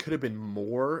obviously could have been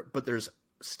more, but there's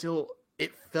still,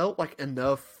 it felt like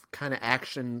enough kind of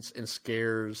actions and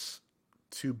scares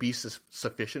to be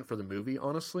sufficient for the movie,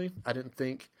 honestly. I didn't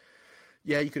think,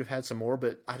 you could have had some more,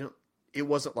 but it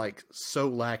wasn't like so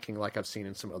lacking like I've seen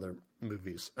in some other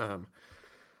movies.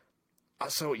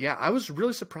 So I was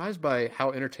really surprised by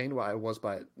how entertained I was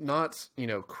by it. Not,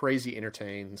 crazy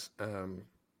entertained,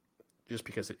 just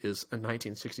because it is a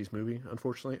 1960s movie,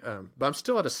 unfortunately. But I'm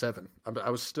still at a 7. I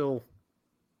was still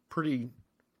pretty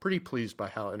pleased by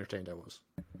how entertained I was.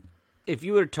 If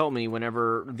you would have told me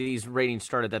whenever these ratings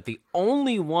started that the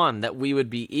only one that we would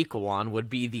be equal on would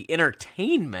be the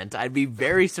entertainment, I'd be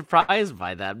very surprised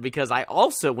by that, because I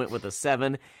also went with a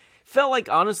 7. Felt like,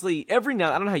 honestly, every now,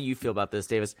 I don't know how you feel about this,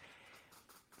 Davis.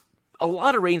 A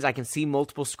lot of ratings I can see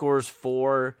multiple scores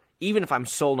for. Even if I'm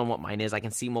sold on what mine is, I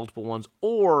can see multiple ones.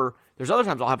 Or there's other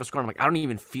times I'll have a score and I'm like, I don't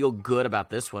even feel good about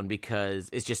this one because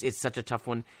it's such a tough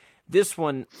one. This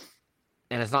one,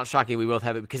 and it's not shocking we both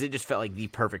have it, because it just felt like the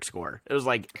perfect score. It was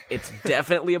like, it's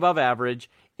definitely above average.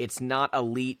 It's not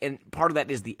elite. And part of that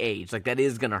is the age. Like, that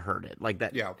is going to hurt it. Like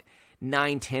that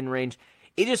 9, 10 range.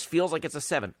 It just feels like it's a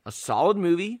 7. A solid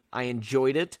movie. I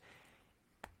enjoyed it.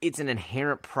 It's an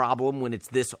inherent problem when it's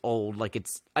this old. Like,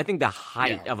 I think the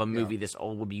height of a movie this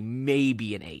old would be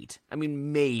maybe an 8. I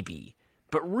mean, maybe.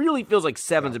 but really feels like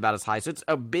 7's about as high. So it's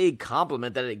a big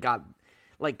compliment that it got.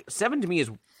 Like 7 to me is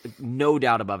no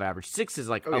doubt above average. 6 is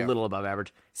like a little above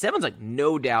average. 7's like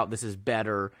no doubt this is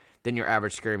better than your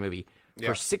average scary movie.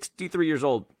 For 63 years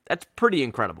old, that's pretty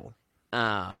incredible.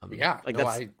 That's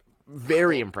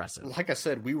very impressive. Like I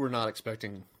said, we were not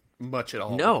expecting much at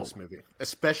all in this movie.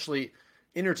 Especially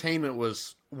entertainment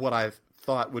was what I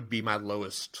thought would be my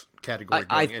lowest category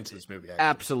going into this movie. Actually.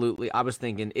 Absolutely. I was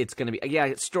thinking it's going to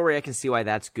be, story, I can see why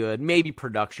that's good. Maybe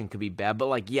production could be bad, but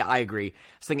I agree. I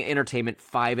was thinking entertainment,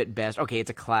 5 at best. Okay,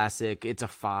 it's a classic, it's a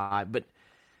 5, but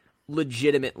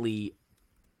legitimately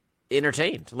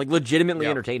entertained.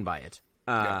 Entertained by it.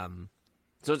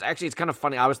 So it's kind of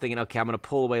funny. I was thinking, okay, I'm going to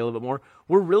pull away a little bit more.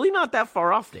 We're really not that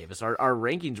far off, Davis. Our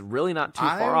rankings really not too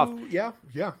far off. Yeah.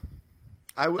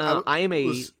 I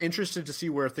was interested to see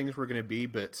where things were going to be,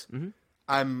 but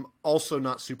I'm also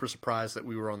not super surprised that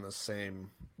we were on the same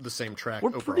track.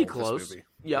 We're pretty close. This movie.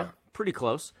 Yeah, pretty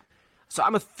close. So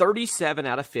I'm a 37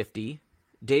 out of 50.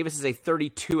 Davis is a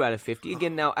 32 out of 50.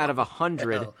 Again, now out of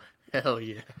 100. Hell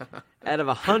yeah. Out of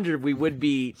 100, we would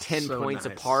be 10 points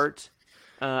apart.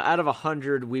 Out of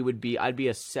 100, I'd be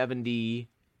a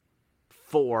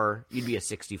 74. You'd be a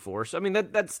 64. So, I mean,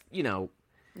 that's,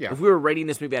 if we were rating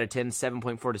this movie out of 10,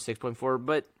 7.4 to 6.4,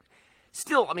 but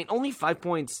still, I mean, only 5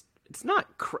 points. It's not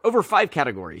over 5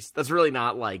 categories. That's really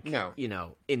not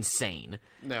insane.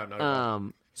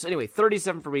 No. So anyway,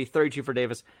 37 for me, 32 for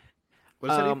Davis. What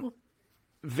does that equal?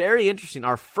 Very interesting.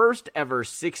 Our first ever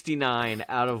 69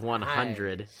 out of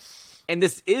 100. Nice. And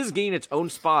this is gaining its own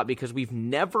spot because we've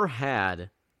never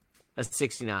had a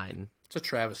 69. It's a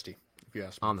travesty, if you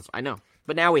ask me. On this, I know.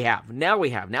 But now we have. Now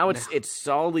it's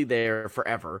solidly there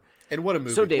forever. And what a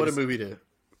movie. So, Davis, what a movie to...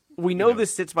 We know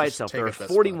this sits by itself. There are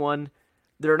 41... Spot.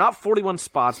 There are not 41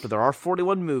 spots, but there are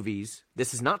 41 movies.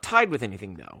 This is not tied with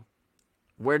anything, though.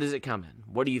 Where does it come in?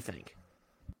 What do you think?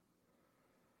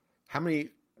 Do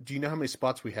you know how many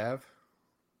spots we have?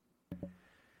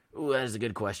 Ooh, that is a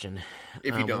good question.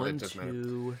 If you don't, it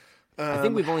doesn't matter. I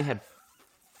think we've only had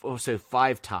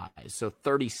 5 ties, so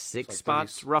 36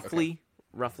 spots, roughly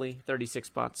 36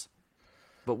 spots.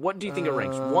 But what do you think it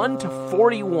ranks? 1 to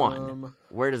 41.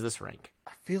 Where does this rank?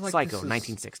 I feel like Psycho,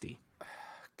 1960.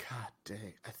 God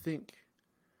dang. I think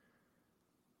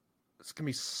it's going to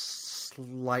be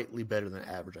slightly better than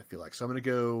average, I feel like. So I'm going to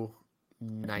go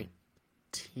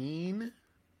 19.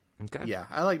 Okay. Yeah,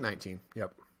 I like 19.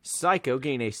 Yep. Psycho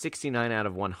gained a 69 out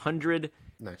of 100.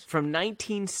 Nice. From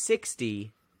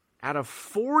 1960, out of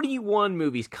 41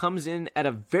 movies, comes in at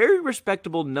a very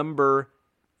respectable number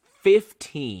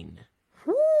 15.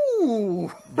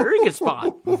 Ooh. Very good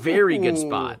spot. Very good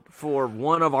spot for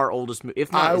one of our oldest movies.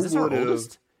 If not, is this our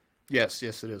oldest? Yes,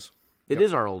 it is. It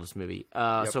is our oldest movie.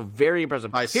 So very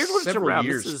impressive. By Here's what it's around.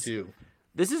 Years, too.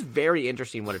 This is very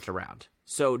interesting what it's around.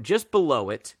 So just below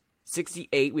it,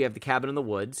 68, we have The Cabin in the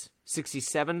Woods.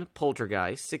 67,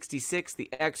 Poltergeist. 66, The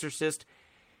Exorcist.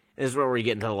 This is where we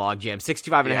get into the logjam.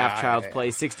 65 and a half, Child's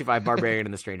Play. 65, Barbarian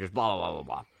and the Strangers. Blah, blah, blah,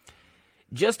 blah, blah.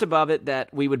 Just above it,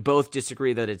 that we would both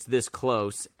disagree that it's this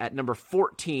close. At number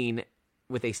 14,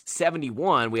 with a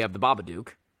 71, we have The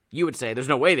Babadook. You would say, there's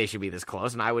no way they should be this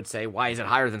close. And I would say, why is it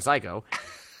higher than Psycho?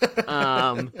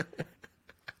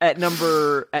 At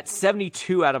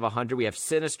 72 out of 100, we have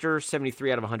Sinister.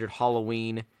 73 out of 100,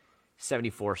 Halloween.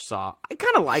 74 Saw. I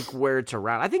kind of like where it's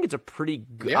around. I think it's a pretty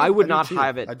good. Yeah, I would not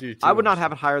have it. I do too. I would not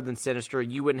have it higher than Sinister.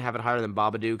 You wouldn't have it higher than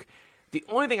Babadook. The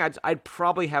only thing I'd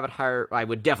probably have it higher. I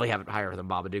would definitely have it higher than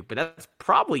Babadook, but that's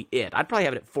probably it. I'd probably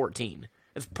have it at 14.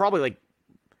 It's probably like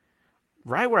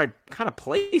right where I'd kind of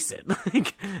place it.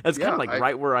 Like that's kind of like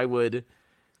right where I would.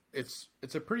 It's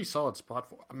a pretty solid spot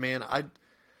for. Man,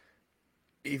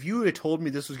 if you had told me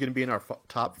this was going to be in our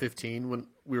top 15 when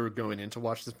we were going in to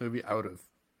watch this movie, I would have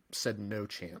said no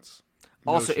chance.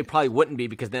 It probably wouldn't be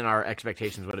because then our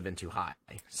expectations would have been too high.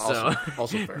 So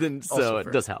also fair.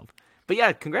 It does help. But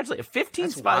yeah, congratulations.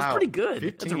 15 spots is pretty good.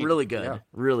 15. That's really good. Yeah.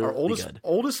 Really, our good.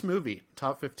 Oldest movie,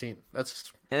 top 15.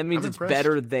 That means it's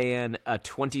better than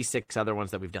 26 other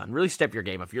ones that we've done. Really step your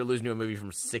game up. If you're losing to a movie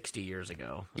from 60 years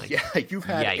ago. You've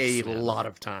had a lot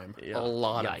of time. Yeah. A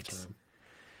lot of time.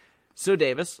 So,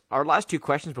 Davis, our last 2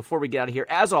 questions before we get out of here.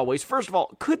 As always, first of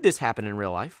all, could this happen in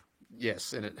real life?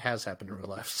 Yes, and it has happened in real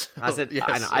life. So, I said, yes,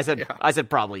 I know. I said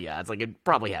probably. Yeah, it's like it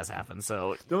probably has happened.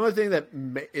 So the only thing that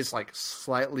is like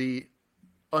slightly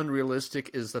unrealistic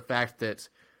is the fact that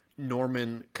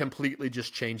Norman completely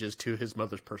just changes to his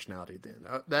mother's personality. Then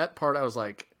that part, I was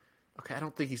like, okay, I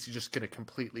don't think he's just going to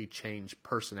completely change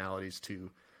personalities to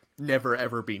never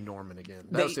ever be Norman again.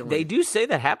 They do say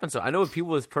that happens. So I know with people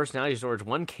with personality disorders,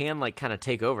 one can like kind of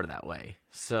take over that way.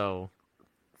 So.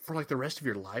 for like the rest of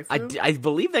your life. I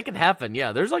believe that can happen.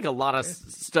 Yeah, there's like a lot of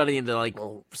study into like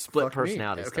split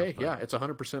personality stuff. Okay, yeah, it's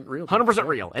 100% real. 100%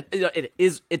 real. It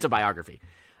is. It's a biography.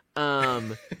 Or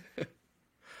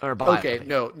biography. Okay,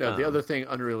 no. The other thing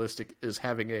unrealistic is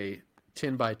having a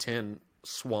 10 by 10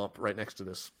 swamp right next to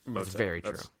this motel. That's very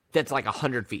true. That's like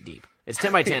 100 feet deep. It's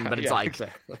 10 by 10, but it's like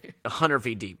exactly 100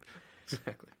 feet deep.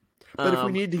 Exactly. But if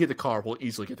we need to get the car, we'll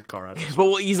easily get the car out of this. But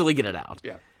we'll easily get it out.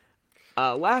 Yeah.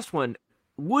 Last one.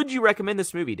 Would you recommend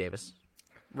this movie, Davis?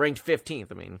 Ranked 15th,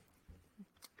 I mean.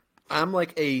 I'm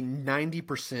like a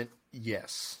 90%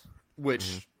 yes,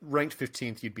 which ranked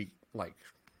 15th, you'd be like,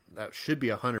 that should be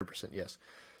 100% yes.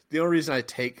 The only reason I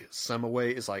take some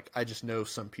away is like, I just know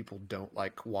some people don't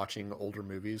like watching older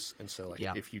movies. And so like,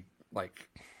 if you like,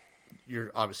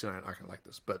 you're obviously not going to like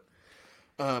this, but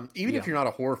even if you're not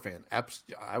a horror fan,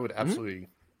 I would absolutely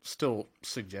still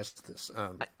suggest this.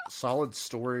 Solid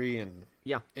story and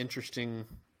interesting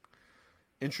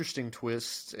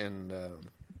twists and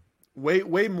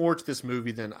way more to this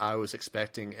movie than I was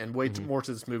expecting, and way more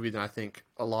to this movie than I think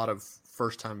a lot of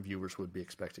first-time viewers would be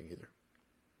expecting either.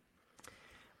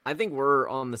 I think we're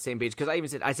on the same page because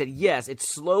I said yes, it's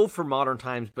slow for modern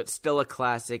times, but still a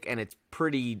classic, and it's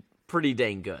pretty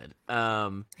dang good.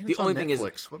 The only thing is,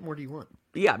 what more do you want?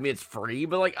 Yeah, I mean it's free,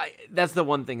 but like that's the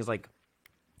one thing is like,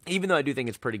 even though I do think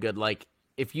it's pretty good, like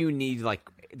if you need like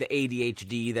the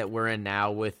ADHD that we're in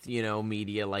now with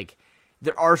media, like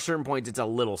there are certain points it's a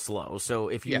little slow. So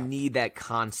if you need that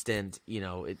constant,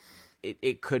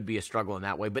 it could be a struggle in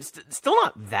that way, but still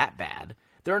not that bad.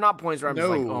 There are not points where I'm just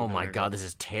like, oh my God, this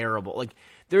is terrible. Like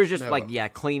there's just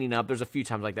cleaning up. There's a few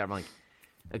times like that. I'm like,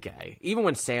 okay. Even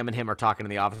when Sam and him are talking in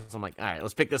the office, I'm like, all right,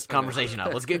 let's pick this conversation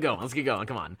up. Let's get going.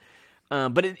 Come on.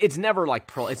 But it's never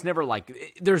like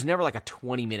there's never like a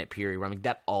 20-minute period where I'm like,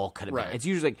 that all could have been. It's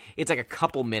usually it's like a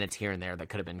couple minutes here and there that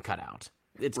could have been cut out.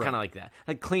 It's kind of like that.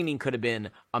 Like cleaning could have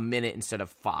been a minute instead of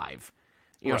 5,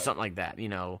 something like that.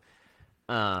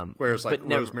 Whereas like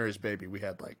Rosemary's Baby, we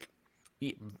had like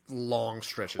long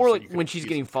stretches, or like when she's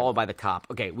getting followed by the cop.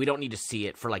 Okay, we don't need to see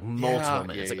it for like multiple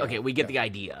minutes. Okay, we get the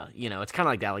idea. It's kind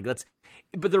of like that. Like let's.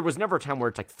 But there was never a time where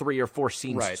it's like 3 or 4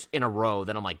 scenes in a row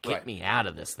that I'm like, get me out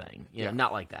of this thing.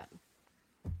 Not like that.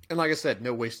 And like I said,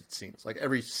 no wasted scenes. Like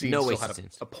every scene still had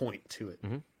a point to it.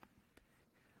 Mm-hmm.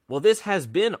 Well, this has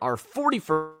been our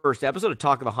 41st episode of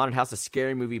Talk of the Haunted House, a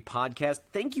scary movie podcast.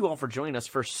 Thank you all for joining us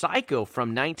for Psycho from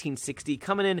 1960,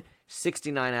 coming in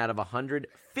 69 out of 100,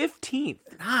 15th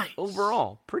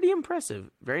overall. Pretty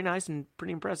impressive. Very nice and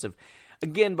pretty impressive.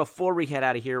 Again, before we head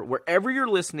out of here, wherever you're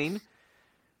listening,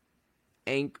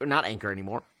 not Anchor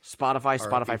anymore,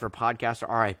 Spotify for podcasts,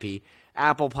 or RIP,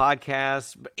 Apple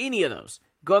Podcasts, any of those.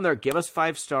 Go in there, give us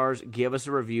 5 stars, give us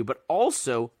a review, but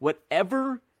also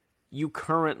whatever you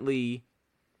currently,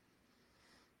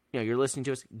 you're listening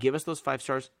to us, give us those 5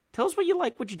 stars. Tell us what you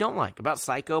like, what you don't like about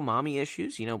Psycho, mommy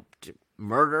issues,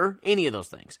 murder, any of those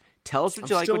things. Tell us what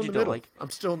you like, what you don't like. I'm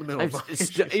still in the middle.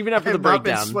 Even after the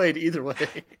breakdown. I've not been swayed either way.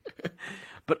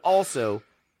 But also,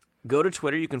 go to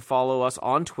Twitter. You can follow us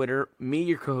on Twitter. Me,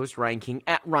 your co-host, Ryan King,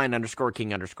 at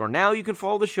Ryan_King_. Now you can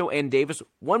follow the show and Davis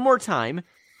one more time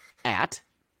at...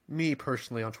 Me,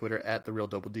 personally, on Twitter, at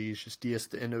TheRealDoubleDs, just DS,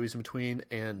 the no E's in between,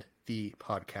 and the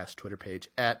podcast Twitter page,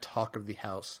 at Talk of the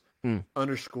House, _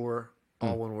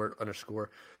 all one word, _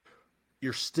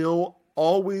 You're still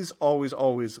always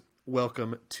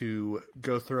welcome to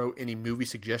go throw any movie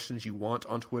suggestions you want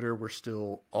on Twitter. We're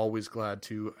still always glad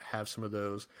to have some of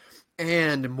those.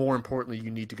 And more importantly,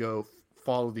 you need to go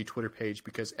follow the Twitter page,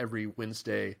 because every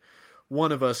Wednesday,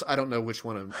 one of us, I don't know which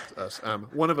one of us,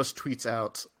 one of us tweets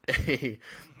out a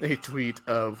tweet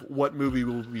of what movie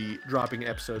we'll be dropping an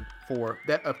episode for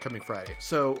that upcoming Friday.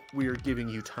 So we are giving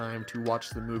you time to watch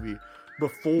the movie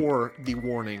before the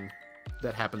warning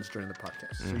that happens during the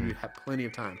podcast. So you have plenty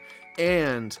of time.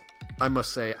 And I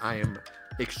must say, I am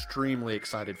extremely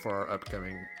excited for our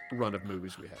upcoming run of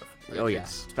movies we have.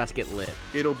 It's about to get lit.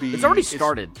 It's already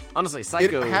started. Honestly,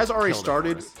 Psycho it has already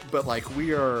started, but like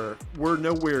we're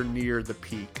nowhere near the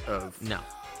peak of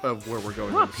where we're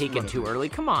going. We're not peaking too early.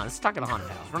 Come on, let's talk in the haunted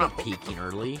house. We're not peaking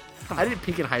early. I didn't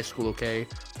peak in high school. Okay,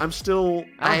 I'm still.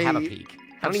 I don't have a peak.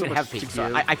 I don't even have peak. So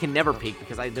I can never peak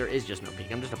because there is just no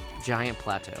peak. I'm just a giant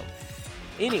plateau.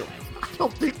 Anyway, I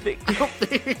don't think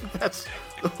that's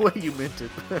the way you meant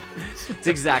it. It's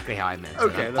exactly how I meant it.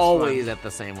 Okay, I'm always at the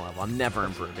same level. I'm never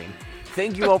improving.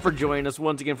 Thank you all for joining us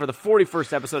once again for the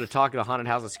 41st episode of Talk of the Haunted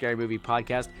House, a scary movie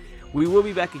podcast. We will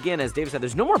be back again, as David said.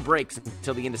 There's no more breaks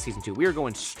until the end of season 2. We are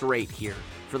going straight here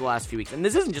for the last few weeks. And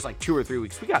this isn't just like 2 or 3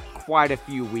 weeks. We got quite a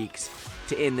few weeks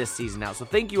to end this season out. So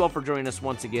thank you all for joining us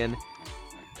once again.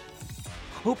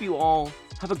 Hope you all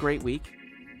have a great week.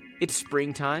 It's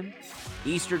springtime.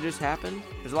 Easter just happened.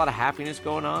 There's a lot of happiness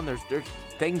going on. There's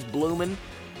things blooming.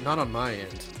 Not on my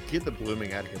end. Get the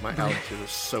blooming out of here. My allergies are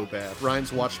so bad.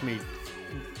 Ryan's watched me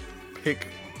pick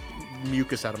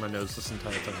mucus out of my nose this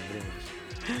entire time.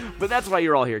 But that's why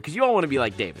you're all here, because you all want to be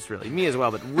like Davis, really. Me as well,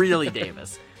 but really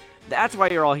Davis. That's why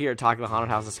you're all here talking the Haunted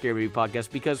House of Scary Movie podcast,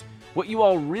 because what you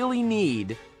all really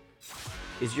need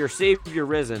is your Savior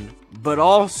risen, but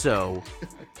also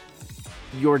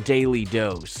your daily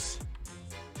dose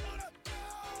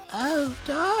of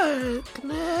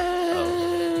darkness.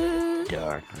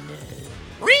 Darkness.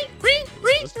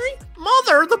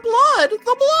 Mother, the blood!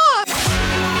 The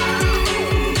blood!